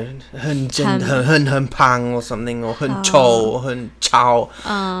很很胖 or something, or 很丑很吵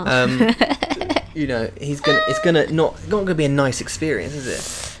it's not gonna be a nice experience, is it?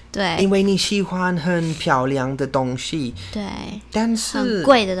 对，因为你喜欢很漂亮的东西，对，但是很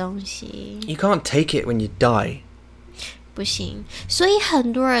贵的东西 you can't take it when you die. 不行。所以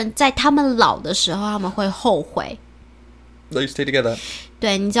很多人在他们老的时候，他们会后悔。They stay together.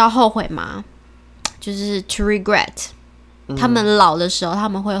 对，你知道后悔吗？就是 to regret。他们老的时候，他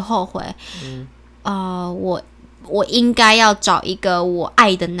们会后悔。我应该要找一个我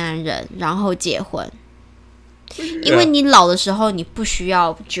爱的男人，然后结婚。因为你老的时候，你不需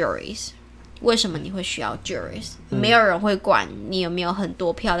要 jewelries。为什么你会需要 jewelries？没有人会管你有没有很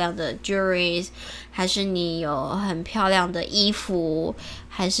多漂亮的 jewelries，还是你有很漂亮的衣服，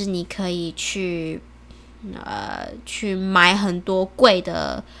还是你可以去买很多贵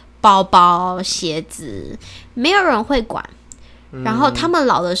的包包、鞋子，没有人会管。然后他们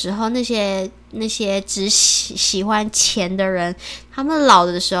老的时候，那些只喜欢钱的人，他们老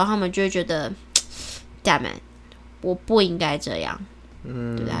的时候，他们就会觉得 ，damn it， 我不应该这样，对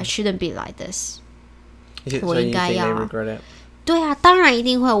不对 ？I shouldn't be like this。我应该要。对啊，当然一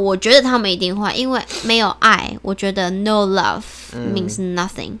定会。我觉得他们一定会，因为没有爱，我觉得 no love means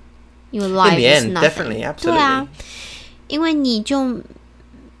nothing。your life In the is end, nothing. definitely, absolutely. 对啊，因为你就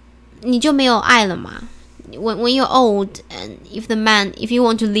没有爱了嘛。When you're old and if you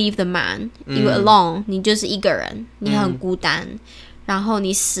want to leave the man, you're alone, 你就是一个人，你很孤单，然后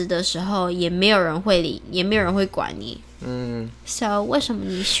你死的时候也没有人会管你。So 为什么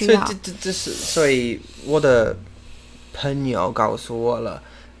你需要？所以我的朋友告诉我了，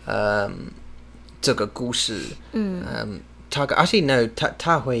这个故事，actually no，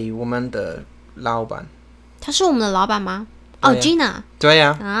他会我们的老板。他是我们的老板吗？哦 ，Gina。对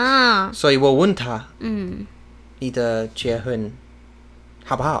呀。啊。所以我问他，你的结婚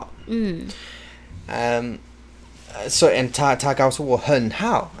好不好？所以他告诉我很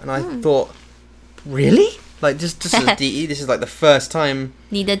好 ，and I thought, really? Like this is this is like the first time.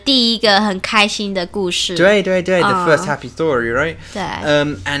 你的第一个很开心的故事。对 the first happy story, right? 对。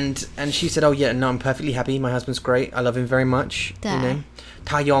And she said, oh yeah, no, I'm perfectly happy. My husband's great. I love him very much. 对。 You know,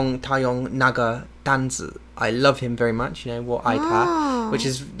 他用那个单字 I love him very much. You know, 我爱他 which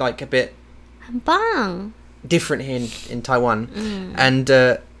is like a bit 很棒 different here in Taiwan. And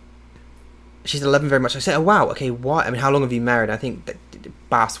she said, I love him very much. I said, oh wow, okay, why? I mean, how long have you married? I think that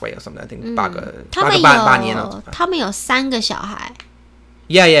Basway or something. I think 八年了。他们有3个小孩。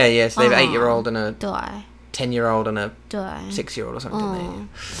Yeah. So they have an 8-year-old and a 对 10-year-old and a 对 6-year-old or something.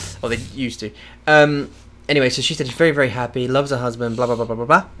 Or they used to. Anyway, so she said she's very, very happy, loves her husband, blah, blah, blah, blah, blah,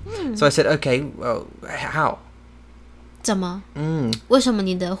 blah. So I said, okay, well, how? 怎么？为什么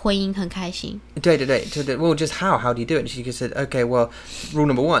你的婚姻很开心？对。Well, just how? How do you do it? And she said, okay, well, rule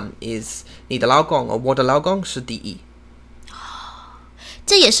number 1 is 你的老公 or 我的老公是第一。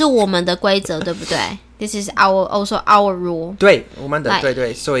这也是我们的规则，对不对？ This is also our rule. 对，我们的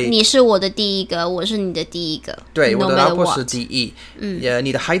对，所以你是我的第一个，我是你的第一个。对， no 我的老婆 matter 是 what. 第一，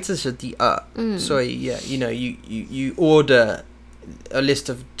你的孩子是第二，所以 you know, you order a list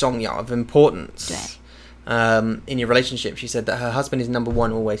of 重要 of importance. 对。In your relationship, she said that her husband is number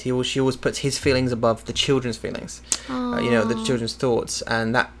 1 always. She always puts his feelings above the children's feelings. You know, the children's thoughts,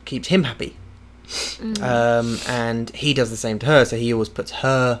 and that keeps him happy. And he does the same to her, so he always puts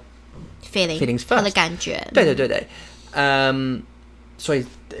her feelings first. 他的感觉。对。所以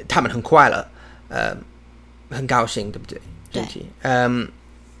他们很快乐，很高兴，对不对？对。And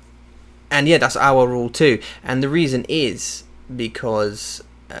yeah, that's our rule too. And the reason is because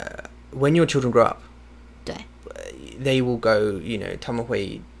when your children grow up, 对 they will go, you know, 他们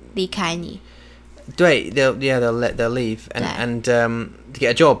会离开你。对 they'll leave and get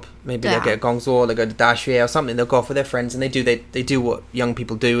a job. Maybe they'll get 工作 they'll go to 大学 or something. They'll go off with their friends and they do what young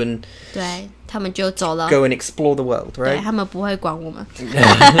people do and 对，他们就走了。 go and explore the world, right? 对，他们不会管我们。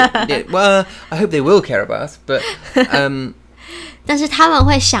Yeah, well, I hope they will care about us, but 但是他们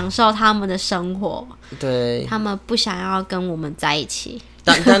会享受他们的生活。对，他们不想要跟我们在一起。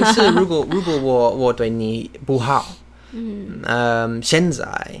但是如果我对你不好，现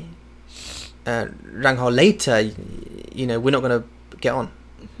在然后 later, you know, we're not going to get on.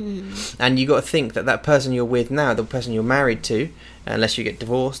 And you got to think that person you're with now, the person you're married to, unless you get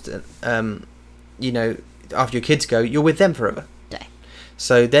divorced, you know, after your kids go, you're with them forever. 对。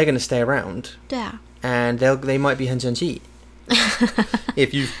 So they're going to stay around. 对啊。 And they might be 很生气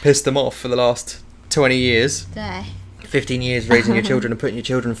if you've pissed them off for the last 20 years. 对。 15 years raising your children and putting your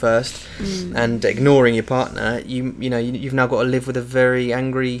children first and ignoring your partner, you know, you've now got to live with a very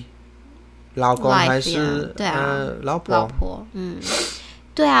angry 老公还是老婆。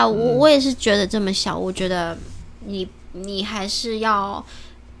对啊，我也是觉得这么想。我觉得你还是要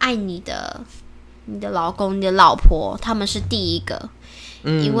爱你的老公、你的老婆，他们是第一个，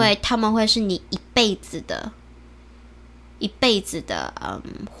因为他们会是你一辈子的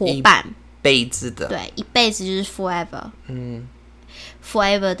伙伴。一辈子的。对，一辈子就是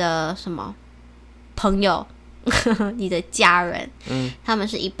forever。forever 的什么朋友？你的家人，他们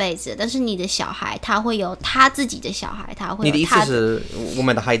是一辈子，但是你的小孩他会有他自己的小孩，他会有他的。你的意思是我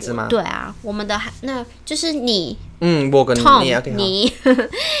们的孩子吗？对啊，我们的那就是你，我跟 Tom， 你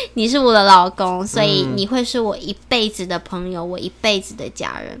你是我的老公，所以你会是我一辈子的朋友，我一辈子的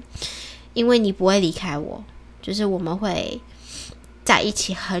家人，因为你不会离开我，就是我们会在一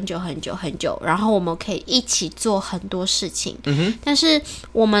起很久很久很久，然后我们可以一起做很多事情。但是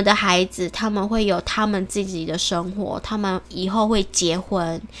我们的孩子他们会有他们自己的生活，他们以后会结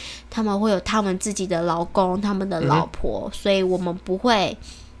婚，他们会有他们自己的老公，他们的老婆，所以我们不会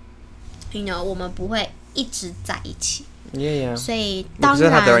you know 我们不会一直在一起。Yeah. 所以当然 Because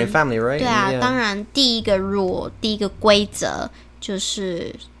they have their own family, right? 对啊，当然第一个 rule 第一个规则就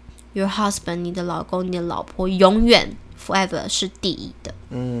是 your husband 你的老公你的老婆永远forever 是第一的。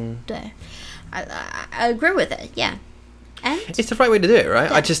对，I agree with it. Yeah. And it's the right way to do it, right?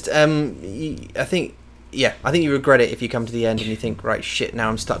 Yeah. I just I think you regret it if you come to the end and you think, right, shit, now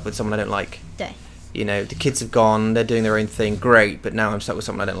I'm stuck with someone I don't like. 对 You know, the kids have gone, they're doing their own thing, great, but now I'm stuck with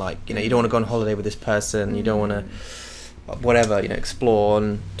someone I don't like. You know, you don't want to go on holiday with this person, you don't want to whatever, you know, explore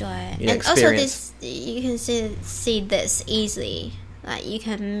and 对 you know, and also experience. this you can see this easily, like you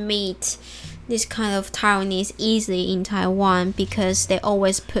can meet this kind of Taiwanese easily in Taiwan because they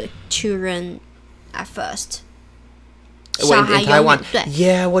always put children at first. In 小孩 Taiwan, 永远对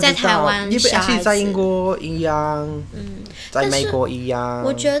yeah, what 在 is 台湾 that? Yeah, but 小孩 actually 在英子国一样，在美国一样。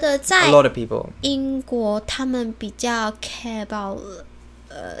我觉得 a 在 lot of people. 英国他们比较 care about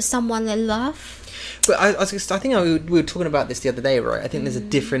someone they love. But I think we were talking about this the other day, right? I think there's a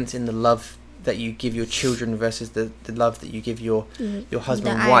difference in the love that you give your children versus the love that you give your husband 你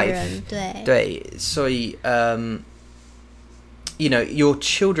的 and 爱 wife. 人对对，所以you know, your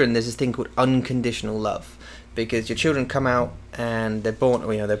children, there's this thing called unconditional love, because your children come out and they're born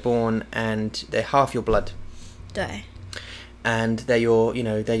and they're half your blood, 对 and they're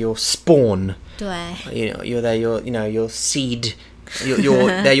your spawn. 对 You know, they're your seed.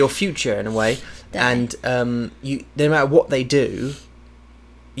 They're your future in a way. And you, no matter what they do,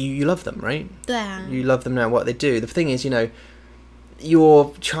 you love them, right? 对啊 You love them no matter what they do. The thing is, you know,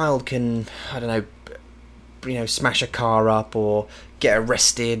 your child can, I don't know, you know, smash a car up or get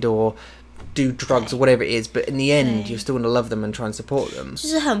arrested or do drugs or whatever it is, but in the end, you're still going to love them and try and support them. 就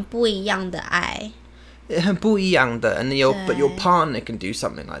是很不一样的爱 很不一样的, and but your 对 partner can do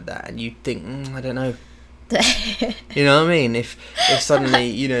something like that, and you think, I don't know. 对 You know what I mean? If suddenly,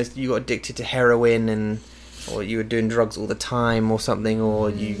 you know, you got addicted to heroin or you were doing drugs all the time or something, or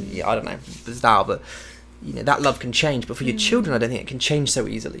I don't know, bizarre, but you know, that love can change. But for your children, I don't think it can change so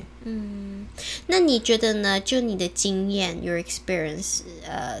easily. 那你觉得呢？就你的经验 ，your experience，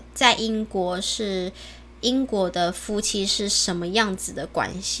在英国英国的夫妻是什么样子的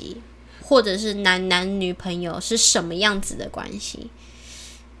关系，或者是男女朋友是什么样子的关系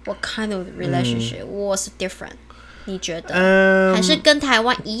？What kind of relationship was different？你觉得？还是跟台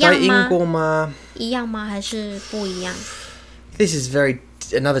湾一样吗？在英国吗？一样吗？还是不一样？ This is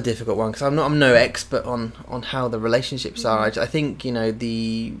another difficult one because I'm no expert on how the relationships are. I think, you know,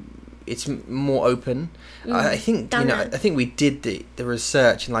 it's more open. I think, you know, I think we did the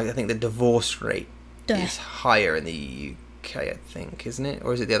research, and like I think the divorce rate is higher in the UK, I think, isn't it?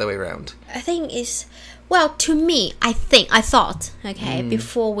 Or is it the other way around? I think it's, well, to me, I thought, okay,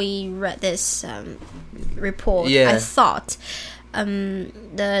 before we read this report, I thought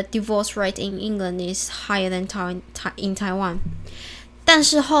the divorce rate in England is higher than in Taiwan. 但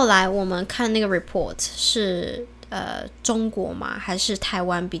是后来我们看那个 report 是中国嘛还是台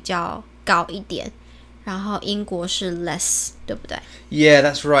湾比较高一点，然后英国是 less， 对不对？ Yeah,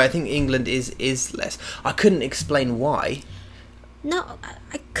 that's right. I think England is less. I couldn't explain why. No,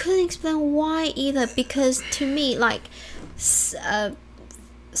 I couldn't explain why either, because to me, like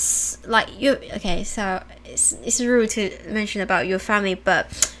you, okay, so it's rude to mention about your family, but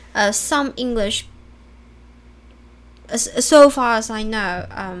some English, so far as I know,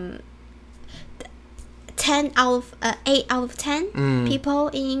 8 out of 10 people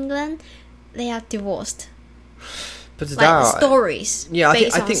in England, they are divorced. But Like stories. Yeah, I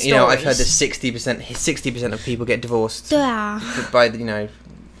think stories. you know, I've heard that 60% of people get divorced. 对啊 By, you know,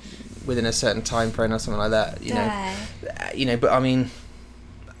 within a certain time frame or something like that. You know, but I mean,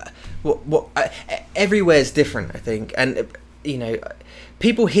 everywhere's different, I think, and you know,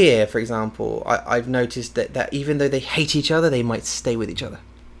 people here, for example, I've noticed that even though they hate each other, they might stay with each other.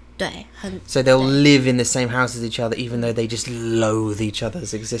 对 So they'll live in the same house as each other, even though they just loathe each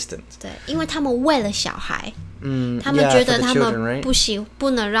other's existence. 对，因为他们为了小孩，他们 yeah, 觉得 for the 他 children, 们 right?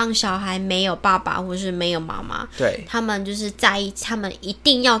 不能让小孩没有爸爸或是没有妈妈，对他们就是在一起，他们一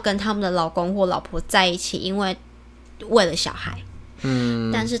定要跟他们的老公或老婆在一起，因为为了小孩。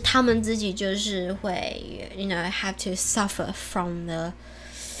但是他们自己就是会 you know have to suffer from the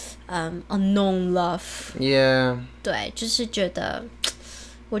unknown love. Yeah. 对，就是觉得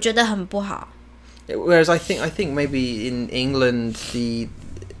我觉得很不好。 Whereas I think maybe in England they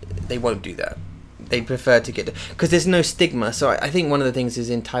won't do that. They prefer to get, because there's no stigma. So I think one of the things is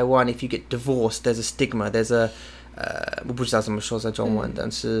in Taiwan, if you get divorced, there's a stigma. There's a 我不知道怎么说在中文，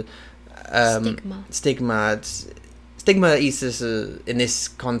但是 stigma. stigma. Stigma 意思是 in this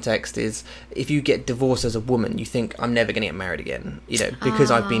context is if you get divorced as a woman, you think I'm never going to get married again. You know,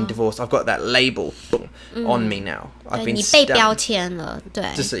 because I've been divorced, I've got that label on me now. I've been 你被标签了，对，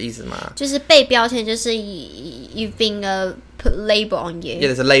这是意思吗？就是被标签，就是 you've been put label on you.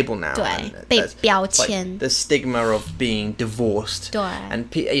 Yeah, there's a label now. 对， and 被 that's 标 like 签。 the stigma of being divorced. 对 And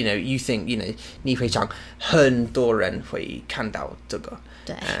you know, you think, you know, 你会想很多人会看到这个。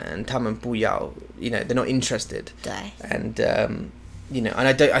对 And 他们不要 you know, they're not interested. 对 And you know, and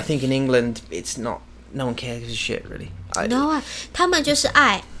I think in England it's not, no one cares a shit really. No 啊，他们就是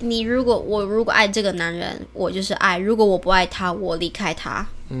爱你。如果爱这个男人，我就是爱；如果我不爱他，我离开他。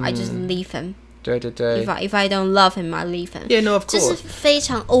I just leave him. 对对对 If I don't love him, I leave him. Yeah, no, of 这是 course. 非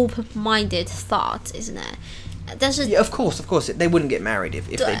常 open-minded thought, isn't it? 但是 Yeah, of course. They wouldn't get married if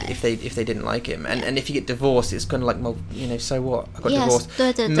对 they didn't like him. And if you get divorced, it's kind of like, well, you know, so what? I got Yes, divorced.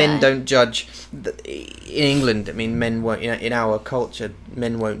 对对对 Men don't judge. In England, I mean, men won't. You know, in our culture,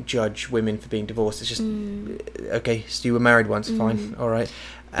 men won't judge women for being divorced. It's just okay. So you were married once, fine, all right.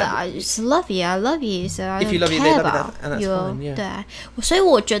 But I just love you, I love you, so I If don't you love you, they care love you, about and that's you. fine, yeah. 对，所以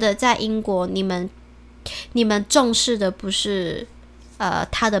我觉得在英国，你们重视的不是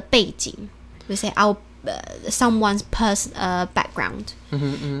他的背景，we say our someone's background,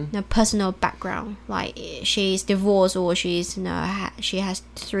 no personal background, like she's divorced or she's she has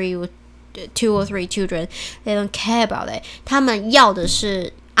 2 or 3 children. They don't care about it. 他们要的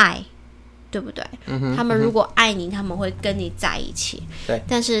是爱。对不对？他们如果爱你，他们会跟你在一起。对。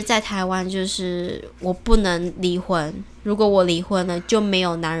但是在台湾，就是我不能离婚。如果我离婚了，就没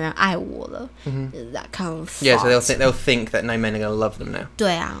有男人爱我了。That kind of thought. Yeah, so they'll think that no men are going to love them now.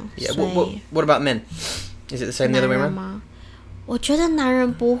 对啊。Yeah. 所以 What about men? Is it the same the other way 男人 around? 吗？我觉得男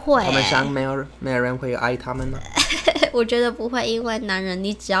人不会、他们想没有人会爱他们吗？我觉得不会，因为男人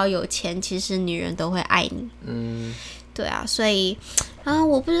你只要有钱，其实女人都会爱你。对啊，所以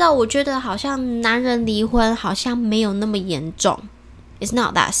我不知道，我觉得好像男人离婚好像没有那么严重。It's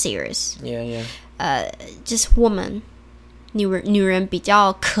not that serious. Yeah. Just woman. 女人比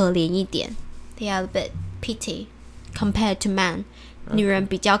较可怜一点。They are a bit pity compared to man. 女人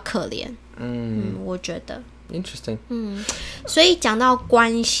比较可怜。我觉得。Interesting. 所以讲到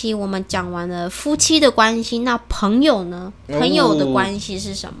关系，我们讲完了夫妻的关系，那朋友呢？朋友的关系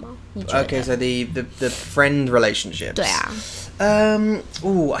是什么？你觉得 Okay, so the friend relationships. 对啊。I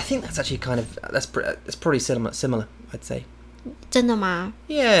think that's actually kind of that's probably similar. I'd say. 真的吗？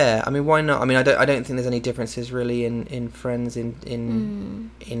 Yeah, I mean, why not? I mean, I don't think there's any differences really in friends in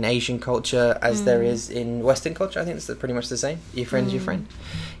Asian culture as there is in Western culture. I think it's pretty much the same. Your friend's your friend.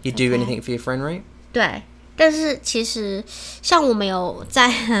 You do anything for your friend, right? 对。但是其实像我们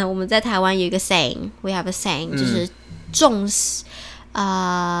在台湾有一个 saying, we have a saying, 就是重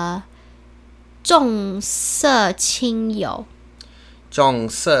色轻友。重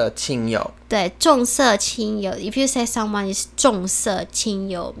色轻友。对，重色轻友。If you say someone is 重色轻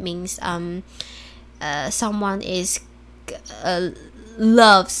友 means someone is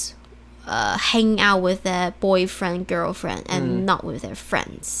loves hanging out with their boyfriend, girlfriend, and not with their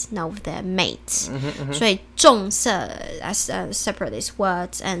friends, not with their mates. 所以重色 let's separate these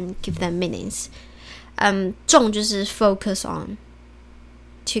words and give them meanings. 重就是 focus on,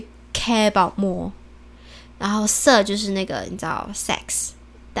 to care about more. 然后色就是那个你知道 sex.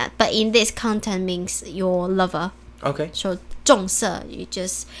 But in this content means your lover. Okay. So 重色 you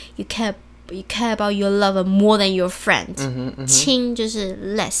care about your lover more than your friend. 轻就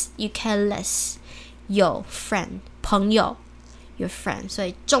是 less, you care less. 有 friend 朋友 your friend. 所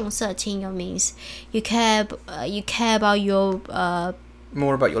以重色轻友 means you care about your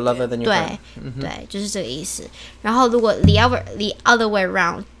more about your lover than your friend. 对，就是这个意思。然后如果 the other way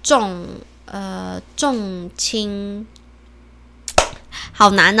around 重轻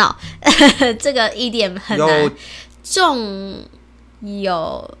好难哦。这个一点很难。重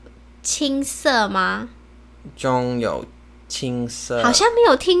有青涩吗？重有青涩，好像没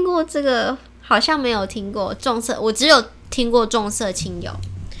有听过这个，好像没有听过重色，我只有听过重色轻友。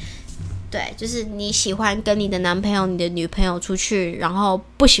对，就是你喜欢跟你的男朋友、你的女朋友出去，然后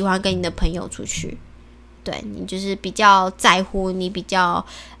不喜欢跟你的朋友出去。对，你就是比较在乎，你比较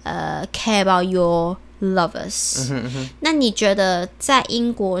care about your lovers。那你觉得在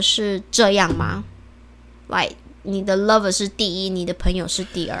英国是这样吗？ Like 你的 lover 是第一，你的朋友是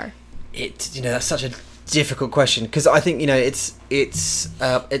第二。That's such a difficult question because I think it's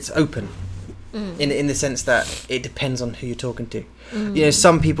open in the sense that it depends on who you're talking to.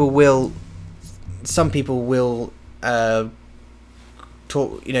 Some people will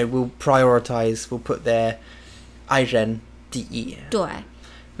talk. Will prioritize. Will put their 爱人第一。对。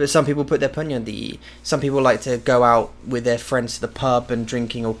but some people put their punyo on the E. Some people like to go out with their friends to the pub and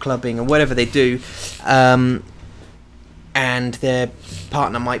drinking or clubbing or whatever they do, and their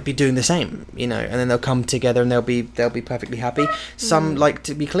partner might be doing the same, and then they'll come together and they'll be perfectly happy. Some like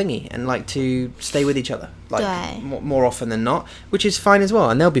to be clingy and like to stay with each other, like more often than not, which is fine as well,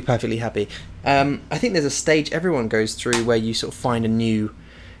 and they'll be perfectly happy. I think there's a stage everyone goes through where you sort of find a new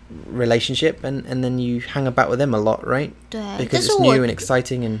relationship and then you hang about with them a lot, right? 对 Because it's new and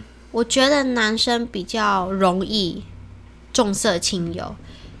exciting. And 我觉得男生比较容易重色轻友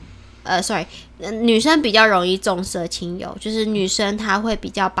，sorry， 女生比较容易重色轻友，就是女生她会比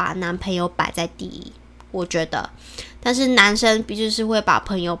较把男朋友摆在第一，我觉得，但是男生就是会把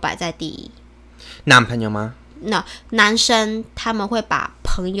朋友摆在第一。男朋友吗？ No， 男生他们会把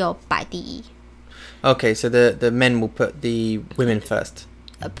朋友摆第一。Okay, so the men will put the women first.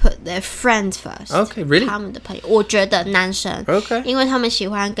 Put their friends first. Okay, really? 他们的朋友，我觉得男生 Okay. 因为他们喜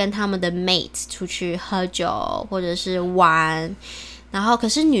欢跟他们的 mates 出去喝酒或者是玩，然后可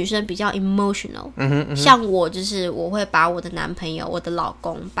是女生比较 emotional， 像我就是我会把我的男朋友、我的老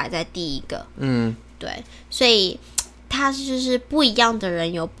公摆在第一个，对，所以他就是不一样的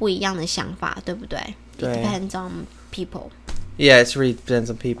人有不一样的想法，对不对？ It depends on people. Yeah, it really depends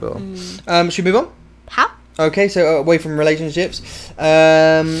on people. Should we move on? 好。Okay, so away from relationships,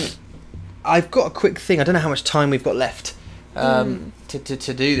 I've got a quick thing. I don't know how much time we've got left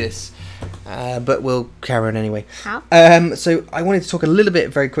to do this, but we'll carry on anyway. How? So I wanted to talk a little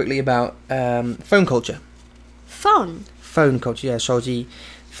bit very quickly about phone culture. Phone culture, yeah, 手机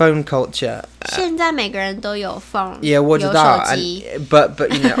phone culture. 现在每个人都有 phone. Yeah, 我知道. 有手机 But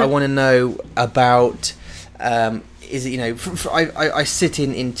I want to know about. Is it, I sit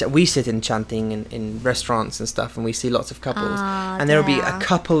we sit in Chanting in restaurants and stuff, and we see lots of couples, and there will be a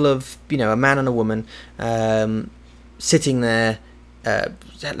couple of a man and a woman sitting there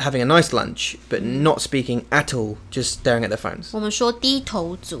having a nice lunch but not speaking at all, just staring at their phones. 我们说低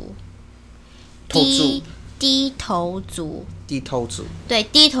头族，低头族，对，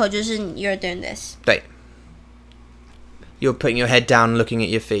低头就是 you're doing this， 对 you're putting your head down, looking at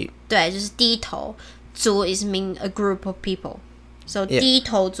your feet. 对，就是低头。族 is mean a group of people, so 低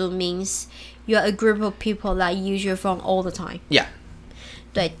头族 means you're a group of people that use your phone all the time. Yeah.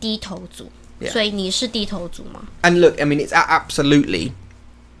 对，低头族，所以你是低头族吗？ And look, I mean, it's absolutely,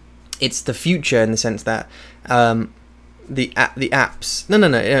 it's the future in the sense that the apps. No.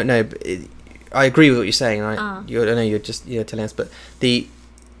 I agree with what you're saying. Right? I know you're just telling us, but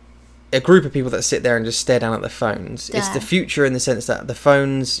a group of people that sit there and just stare down at their phones. It's the future in the sense that the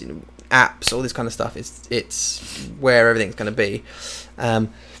phones, apps, all this kind of stuff. It's where everything's going to be.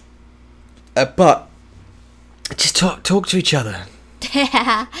 But just talk to each other. 对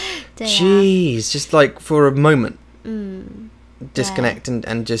啊 Jeez, just like for a moment. Disconnect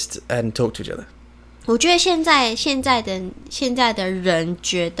and just talk to each other. 我觉得现在的人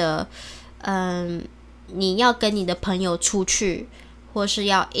觉得，你要跟你的朋友出去，或是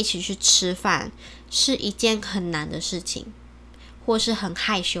要一起去吃饭，是一件很难的事情，或是很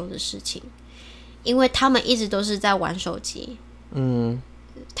害羞的事情，因为他们一直都是在玩手机。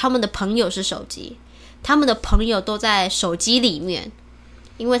他们的朋友是手机，他们的朋友都在手机里面，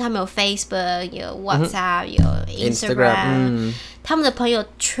因为他们有 Facebook 有 WhatsApp 有 Instagram， 他们的朋友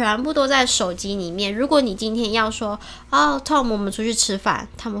全部都在手机里面。如果你今天要说Tom 我们出去吃饭，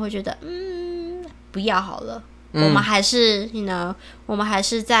他们会觉得不要好了，我们还是我们还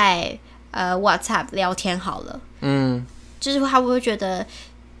是在WhatsApp 聊天好了。就是他们会觉得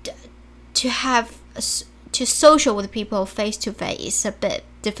to social with people face to face is a bit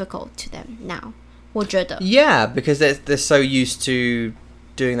difficult to them now. 我觉得 Yeah, because they're so used to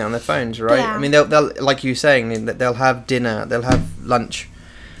doing that on their phones, right? I mean, they'll like you were saying, they'll have dinner, they'll have lunch.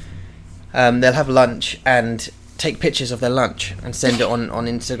 They'll have lunch and take pictures of their lunch and send it on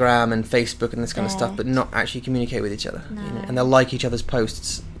Instagram and Facebook and this kind of stuff, but not actually communicate with each other. And they'll like each other's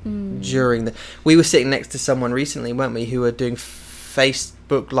posts during the. We were sitting next to someone recently, weren't we, who were doing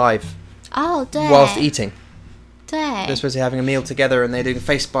Facebook Live whilst eating. 对 They're supposed to be having a meal together and they're doing a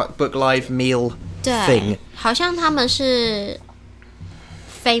Facebook Live meal thing. 好像他们是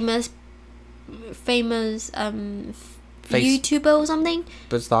famous YouTuber or something.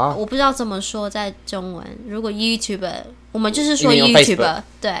 不知道，我不知道怎么说在中文。如果 YouTuber 我们就是说 YouTuber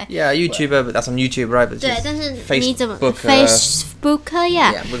对 Yeah, YouTuber, but that's on YouTube, right? But 对，但是你怎么 Facebook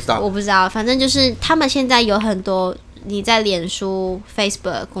yeah 我不知道，反正就是他们现在有很多，你在脸书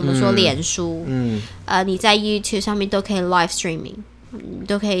Facebook 我们说脸书你在 YouTube 上面都可以 live streaming， 你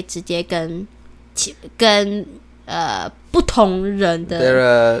都可以直接跟不同人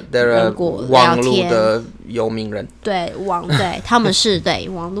的人果网络的有名人，对对他们是对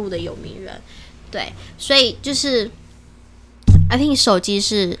网络的有名人，对，所以就是 I think 手机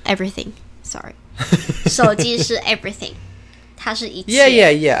是 everything sorry 手机是 everything 它是一切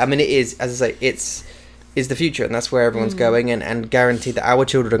yeah I mean it is, as I say, it's the future and that's where everyone's going and guaranteed that our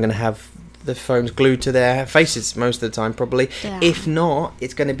children are going to have the phones glued to their faces most of the time probably. If not,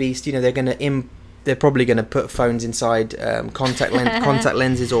 it's going to be, you know, they're probably going to put phones inside contact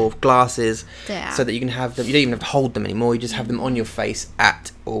lenses or glasses so that you can have them, you don't even have to hold them anymore, you just have them on your face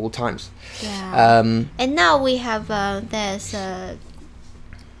at all times. And now we have there's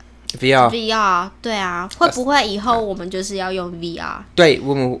VR 对啊，会不会以后我们就是要用 VR？ 对，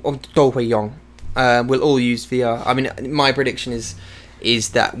我们都会用we'll all use VR. I mean, my prediction is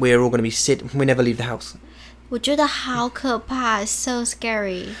that we're all going to be we never leave the house. 我觉得好可怕 so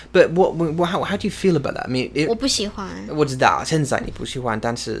scary. But how do you feel about that? I mean, 我不喜欢。我知道现在你不喜欢，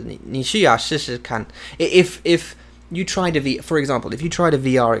但是你需要试试看。If you tried for example, if you tried a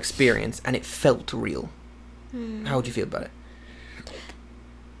VR experience and it felt real, how would you feel about it?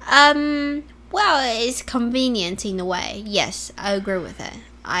 Well, it's convenient in a way. Yes, I agree with it.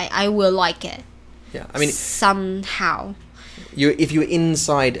 I will like it. Yeah, I mean somehow. If you were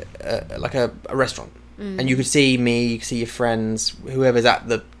inside like a restaurant and you could see me, you could see your friends, whoever's at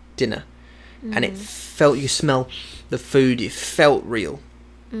the dinner, and it smell the food, it felt real.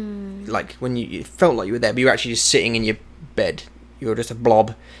 Like when it felt like you were there, but you were actually just sitting in your bed. You were just a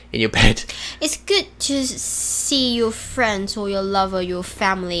blob in your bed. It's good to see your friends or your lover, your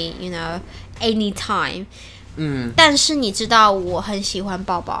family, you know, anytime. 但是你知道我很喜欢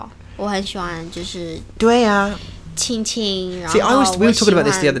抱抱，我很喜欢就是对啊亲亲，然后 See, we were talking about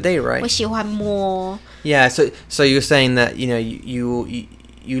this the other day, right? 我喜欢摸。Yeah, so you're saying that, you know,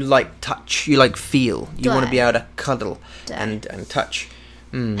 you like touch, you like feel, you want to be able to cuddle and touch.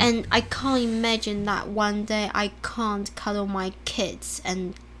 And I can't imagine that one day I can't cuddle my kids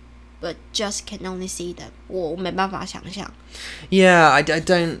but just can only see them. 我没办法想象。Yeah, I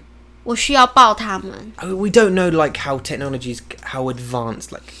don't. 我需要抱他们。We don't know like how how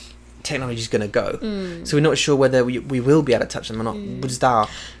advanced like technology is going to go. So we're not sure whether we will be able to touch them or not. 不知道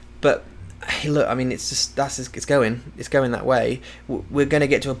But hey, look, I mean, it's going that way. We're going to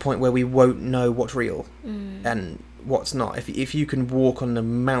get to a point where we won't know what's real and what's not. If you can walk on a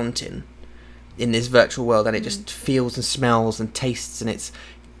mountain in this virtual world and it just feels and smells and tastes and it's,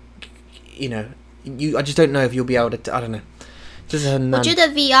 you know, I just don't know if you'll be able to. I don't know. 我觉得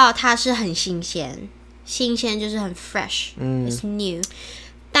VR 它是很新鲜就是很 fresh, it's new.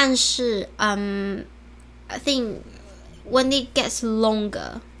 但是I think when it gets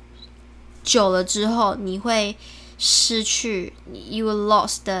longer, 久了之后你会失去 you will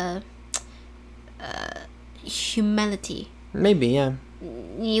lost the humanity. Maybe, yeah.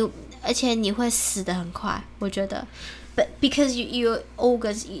 而且你会死得很快，我觉得。But because your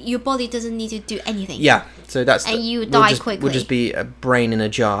organs, your body doesn't need to do anything. Yeah, so and you die quickly. We'll just be a brain in a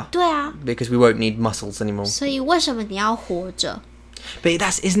jar. 对啊 Because we won't need muscles anymore. 所以为什么你要活着？ But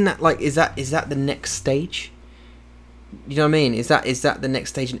isn't that like is that the next stage? You know what I mean? Is that the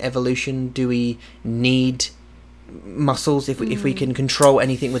next stage in evolution? Do we need muscles if we can control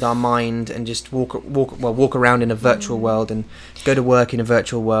anything with our mind and just walk around in a virtual world and go to work in a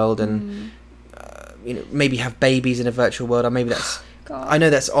virtual world and you know, maybe have babies in a virtual world, or maybe that's God. I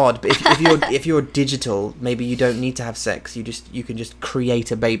know that's odd, but if you're digital, maybe you don't need to have sex. You can just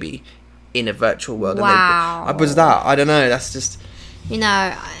create a baby in a virtual world. Wow. And was that? I don't know. That's just. You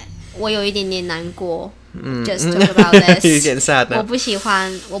know, 我有一点点难过。Just talk about this. You're getting sad now. 我不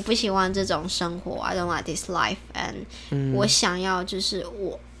喜欢这种生活。I don't like this life, and 我想要就是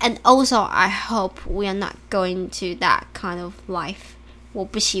and also I hope we are not going to that kind of life. 我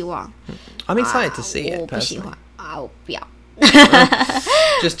不希望。I'm excited to see it. 我不喜欢我不要。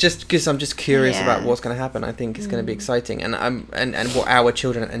just because I'm just curious about what's going to happen. I think it's going to be exciting, and what our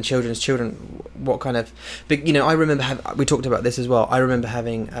children and children's children, what kind of. But you know, I remember we talked about this as well. I remember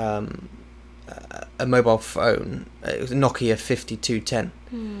having a mobile phone. It was a Nokia 5210,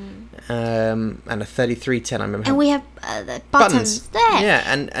 and a 3310. I remember. And we have the buttons there. Yeah,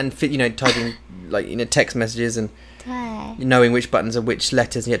 and you know, typing like text messages and. Knowing which buttons are which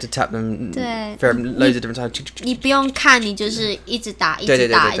letters, you had to tap them for loads of different times. 你不用看，你就是一直打，一直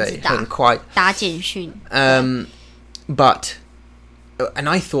打，一直打，很快打简讯。But and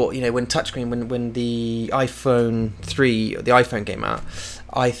I thought, you know, when touchscreen, when the iPhone 3 or the iPhone came out,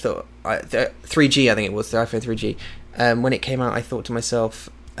 I thought 3G, I think it was the iPhone 3G. When it came out, I thought to myself,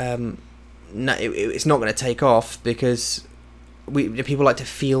 no, it's not going to take off because people like to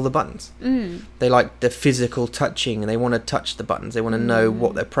feel the buttons. They like the physical touching, and they want to touch the buttons. They want to know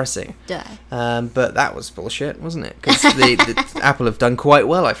what they're pressing. 对 But that was bullshit, wasn't it? Because the Apple have done quite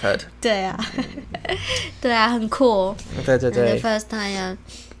well, I've heard. 对啊对啊很酷 对对 And the 对 first time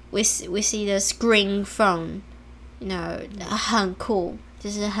we see the screen phone, you know, 很酷，就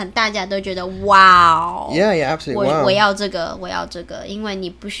是大家都觉得哇 Yeah, yeah, absolutely. 我 Wow. 要这个我要这个，因为你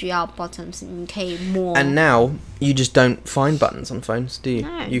不需要 buttons， 你可以摸 And now you just don't find buttons on phones, do you?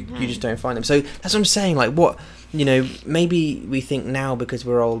 No, you no. just don't find them. So that's what I'm saying. Like, what, you know, maybe we think now because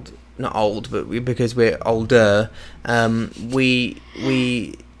we're old, not old, but because we're older,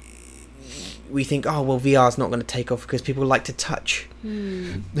 we think, oh well, VR's not going to take off because people like to touch,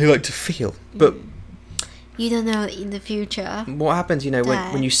 they like to feel. But You don't know in the future. what happens, you know,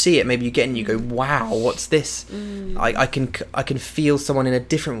 when you see it, maybe you get in and you go, wow, what's this? I can feel someone in a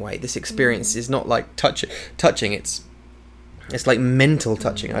different way. This experience is not like touching. It's like mental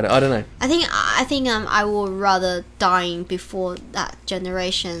touching. I don't know. I think I would rather dying before that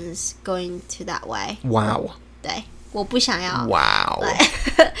generation's going to that way. Wow. 对，我不想要 Wow.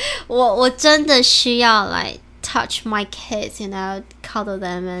 我真的需要 like touch my kids, you know, cuddle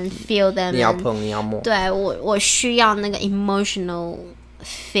them and feel them. 你要碰，你要摸。对，我需要那个 emotional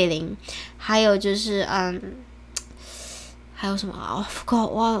feeling. 还有就是还有什么 I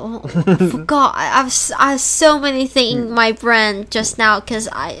forgot. I have so many things in my brain just now because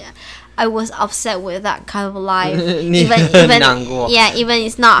I was upset with that kind of life. even 难过。 yeah, even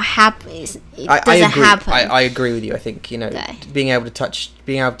it's not happy. It I doesn't agree. happen. I agree with you. I think, you know, Okay. being able to touch,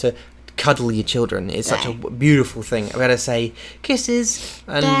 being able to cuddle your children is such a beautiful thing. I've got to say kisses,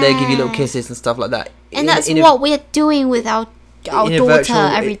 and they give you little kisses and stuff like that. And that's what we are doing with our daughter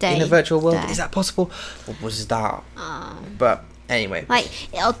every day. In a virtual world, 对 is that possible? 我不知道。But anyway. Like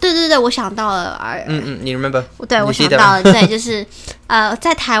对对对，我想到了，you remember? 对，我想到了，对，就是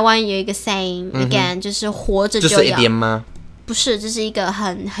在台湾有一个 saying again，就是活着就要，就是一点吗？不是，这是一个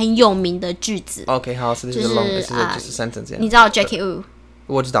很有名的句子。 Okay, 好，so this is a long, this is just a sentence. Yeah. 你知道 Jackie Wu？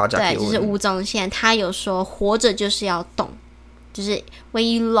 我知道 Jackie 对， Wu。就是吴宗宪，他有说活着就是要动，就是 when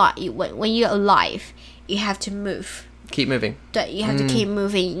you're alive, you have to move. Keep moving. 对 you have to keep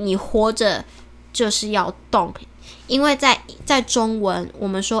moving. 你活着就是要动，因为在中文我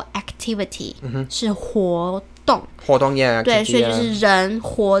们说 activity 是活动，活动 yeah. 对， activity, 所以就是人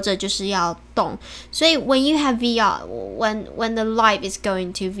活着就是要动，所以 when you have VR, when the life is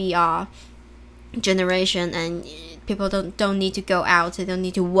going to VR generation and people don't need to go out, they don't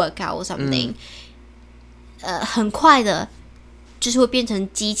need to work out or something, 很快的就是会变成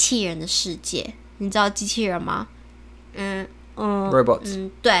机器人的世界，你知道机器人吗Robots.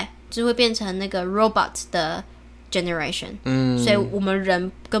 对，就会变成那个 robot 的 generation，所以我们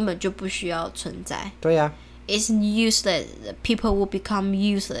人根本就不需要存在。对呀。It's useless. People will become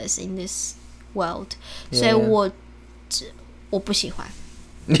useless in this world. Yeah. 所以我不喜欢。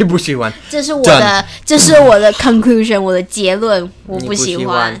你不喜欢。这是我的 conclusion， 我的结论，我不喜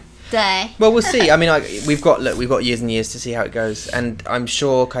欢。对。Well, we'll see. I mean, we've got years and years to see how it goes, and I'm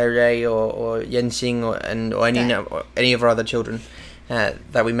sure Kairei or Yenxing or any of our other children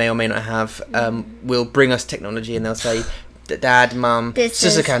that we may or may not have will bring us technology, and they'll say, Dad, Mom, 试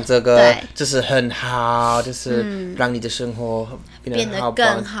试看这个，这是很好，这是让你的生活变得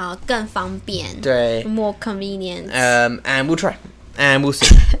更好，更方便，对 ，more convenient. And we'll try, and we'll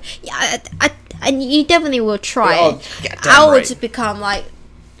see. Yeah, you definitely will try. Oh, yeah, damn I would right. become like,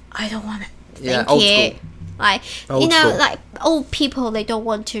 I don't want it. Yeah, Thank old you. school. Like Old you know, school. like old people, they don't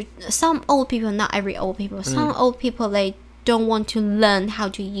want to. Some old people, not every old people. Some old people, they don't want to learn how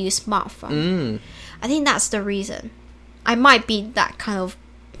to use smartphone. I think that's the reason. I might be that kind of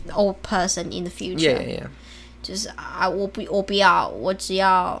old person in the future. Yeah. 就是我不要，我只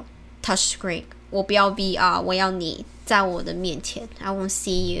要 touch screen， 我不要 VR， 我要你在我的面前。I won't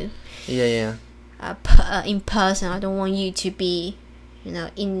see you. Yeah. In person. I don't want you to be, you know,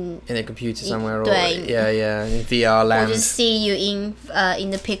 in a computer somewhere, or 对 yeah, in VR or land. just see you in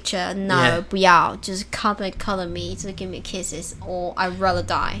the picture. No, Yeah. 不要 just color me, just give me kisses, or I'd rather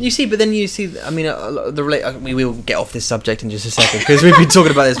die. You see, but then you see, I mean, we will get off this subject in just a second because we've been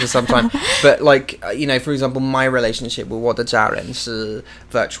talking about this for some time. But like, you know, for example, my relationship with 我的家人是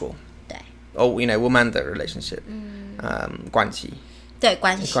virtual. 对 Or, you know, 我们的 relationship. 关系对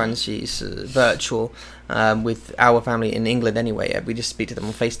关系是 virtual. With our family in England anyway, we just speak to them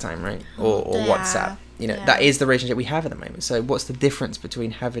on FaceTime, right? Or WhatsApp. You know, that is the relationship we have at the moment. So what's the difference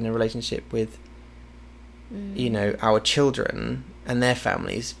between having a relationship with, you know, our children and their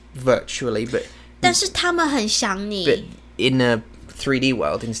families virtually, but 但是他们很想你。 but in a 3D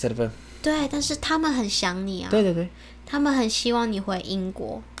world instead of a 对，但是他们很想你啊。对他们很希望你回英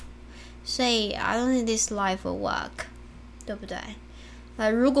国，所以 I don't think this life will work， 对不对？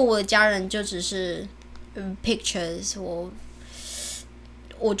如果我的家人就只是pictures，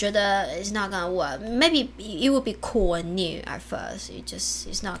我觉得 it's not gonna work. Maybe it would be cool and new at first.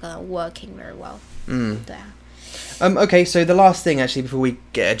 It's not gonna working very well. 对啊。Okay, so the last thing actually before we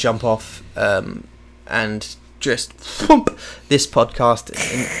get a jump off and just this podcast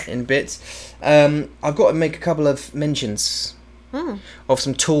in bits, I've got to make a couple of mentions of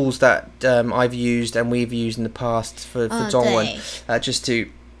some tools that I've used and we've used in the past for Zhongwen, just to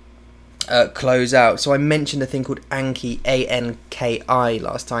close out. So I mentioned a thing called Anki, A-N-K-I,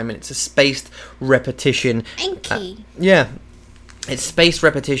 last time, and it's a spaced repetition. Anki? Yeah. It's spaced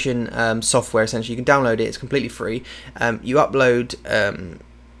repetition software, essentially. You can download it. It's completely free. You upload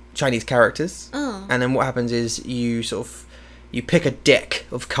Chinese characters, and then what happens is you pick a deck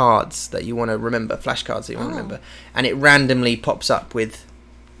of cards that you want to remember, flashcards that you want to remember, and it randomly pops up with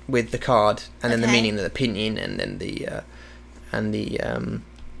the card, and then the meaning, the pinyin, and then the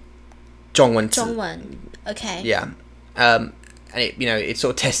Zhongwen. Okay. Yeah. And it sort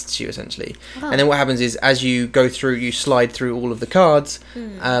of tests you essentially. And then what happens is as you go through, you slide through all of the cards.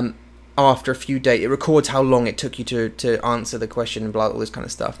 After a few days, it records how long it took you to answer the question and all this kind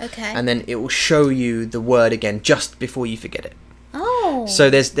of stuff. Okay. And then it will show you the word again just before you forget it. Oh. So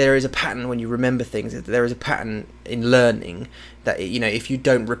there is a pattern when you remember things. There is a pattern in learning that if you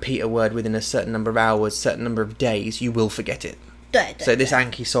don't repeat a word within a certain number of hours, certain number of days, you will forget it. 对 So this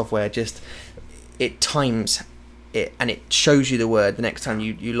Anki software it times it and it shows you the word the next time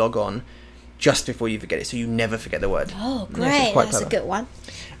you log on just before you forget it, so you never forget the word. Oh, great. That's clever. A good one.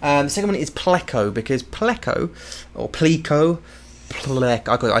 The second one is Pleco, because Pleco, or Pleco,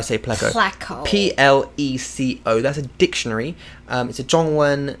 I say Pleco. Pleco. P-L-E-C-O. That's a dictionary. It's a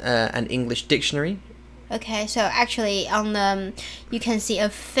Zhongwen and English dictionary. Okay, so actually you can see a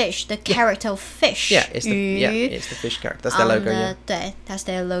fish, the character fish. Yeah, it's the fish character. That's their logo. Yeah, that's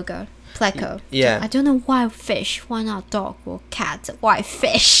their logo. Pleco. Yeah. I don't know why fish. Why not dog or cat? Why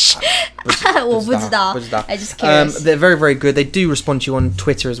fish? 我不知道. I just curious. They're very, very good. They do respond to you on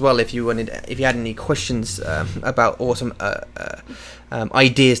Twitter as well if you had any questions about awesome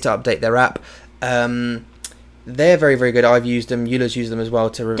ideas to update their app. They're very, very good. I've used them. Eula's used them as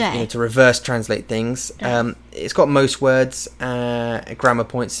well to reverse translate things. It's got most words, grammar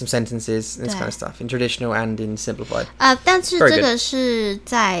points, some sentences, this kind of stuff in traditional and in simplified. 但是这个是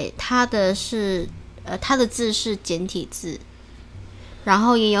在它的字是简体字，然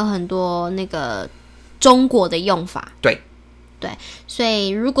后也有很多那个中国的用法。对，所以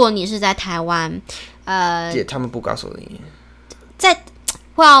如果你是在台湾，他们不告诉你。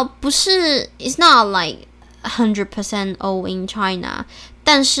不是 ，it's not like 100% all in China，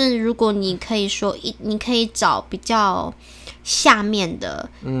 但是如果你可以说你可以找比较下面的，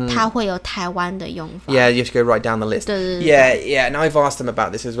它会有台湾的用法。Yeah, you have to go right down the list. 对 Yeah, and I've asked them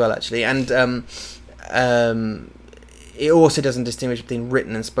about this as well actually, and it also doesn't distinguish between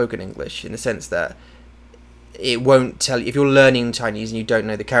written and spoken English in the sense that it won't tell you if you're learning Chinese and you don't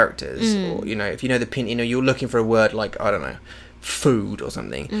know the characters, or if you know the pinyin, you're looking for a word like I don't know, food or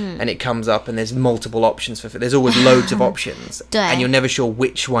something, and it comes up and there's multiple options for food. There's always loads of options, and you're never sure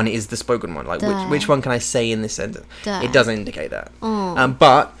which one is the spoken one. Like which one can I say in this sentence? It doesn't indicate that.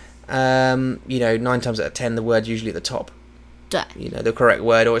 But 9 times out of 10 the word's usually at the top. The correct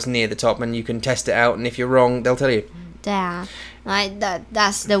word, or it's near the top, and you can test it out, and if you're wrong they'll tell you. 对啊 like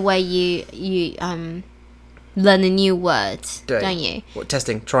that's the way you learn a new words, don't you? What,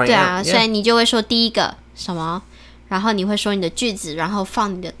 testing, trying it out. 对啊，所以你就会说第一个什么，然后你会说你的句子，然后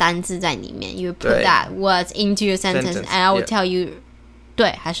放你的单字在里面。You put that words into your sentence, and I will tell you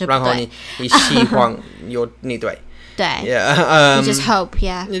对还是不对。然后你希望你对。对 Yeah, you just hope,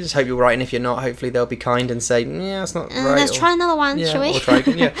 yeah. You just hope you're right, and if you're not, hopefully they'll be kind and say, yeah, it's not right. Let's try another one, shall we? We'll try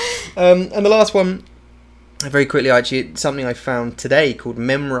again, yeah. And the last one, very quickly, actually, it's something I found today called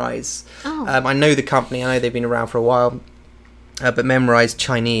Memrise. I know the company. I know they've been around for a while. But Memrise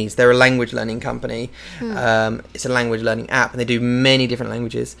Chinese, they're a language learning company. It's a language learning app, and they do many different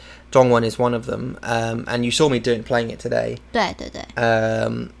languages. Zhongwen is one of them, and you saw me playing it today. 对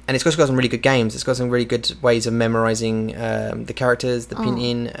And it's got some really good games. It's got some really good ways of memorizing the characters, the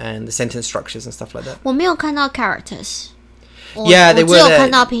pinyin, and the sentence structures and stuff like that. 我没有看到 characters. Yeah, they were there. 我只有看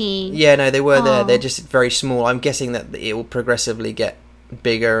到拼音。 Yeah, no, they were there. They're just very small. I'm guessing that it will progressively get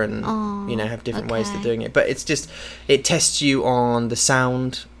bigger and have different ways of doing it, but it tests you on the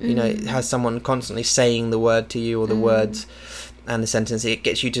sound. It has someone constantly saying the word to you, or the words and the sentence. It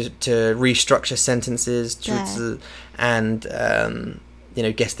gets you to restructure sentences, and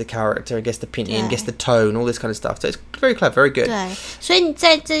guess the character, guess the pinyin, guess the tone, all this kind of stuff. So it's very clever, very good. 对，所以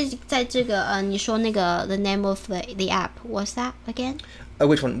在这个你说那个 the name of the app, what's that again?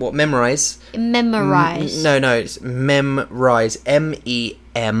 Which one? What? Memrise? Memrise. No, it's Memrise.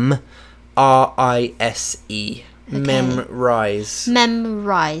 MEMRISE.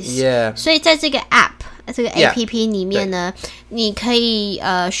 Memrise. Yeah. 所以在这个 app 这个 APP 里面呢，你可以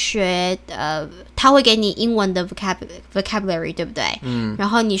学它会给你英文的 vocabulary 对不对？然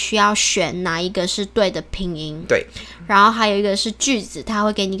后你需要选哪一个是对的拼音。对。然后还有一个是句子，它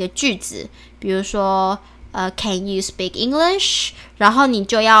会给你一个句子，比如说Can you speak English？ 然后你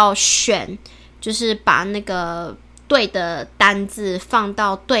就要选，就是把那个对的单字放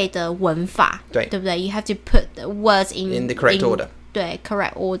到对的文法，对不对 ？You have to put the words in the correct order. 对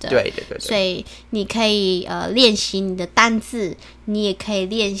correct order. 对。所以你可以练习你的单字，你也可以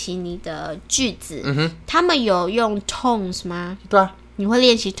练习你的句子。他们有用 tones 吗？对啊。你会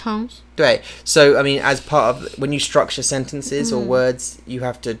练习 tones? 对 So, I mean, as part of when you structure sentences or words, you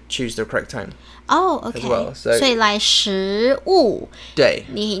have to choose the correct tone. OK. As well, 所以来食物，对，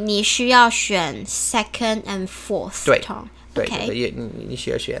你需要选 second and fourth tone. 对，你需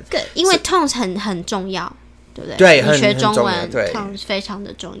要选。Good， 因为 tones 很重要，对不对？对，你学中文对 tones 非常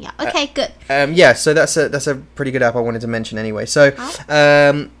的重要。OK, good. Yeah, so that's a pretty good app I wanted to mention anyway. So,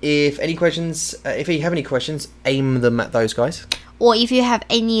 if any questions, if you have any questions, aim them at those guys. Or if you have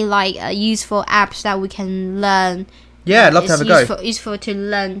any useful apps that we can learn. Yeah, I'd love to have a go. Useful to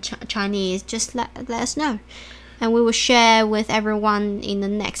learn Chinese. Just let us know, and we will share with everyone in the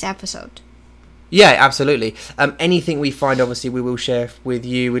next episode. Yeah, absolutely. Anything we find, obviously, we will share with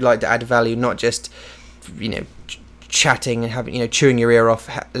you. We'd like to add value, not just chatting and having chewing your ear off,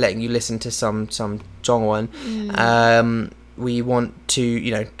 letting you listen to some Zhongwen. We want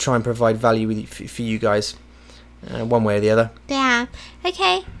to try and provide value for you guys, one way or the other. 对啊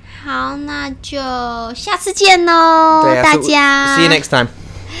 ，OK。好，那就下次见喽，大家。See you next time.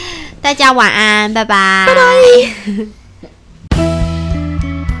 大家晚安，拜拜。拜拜。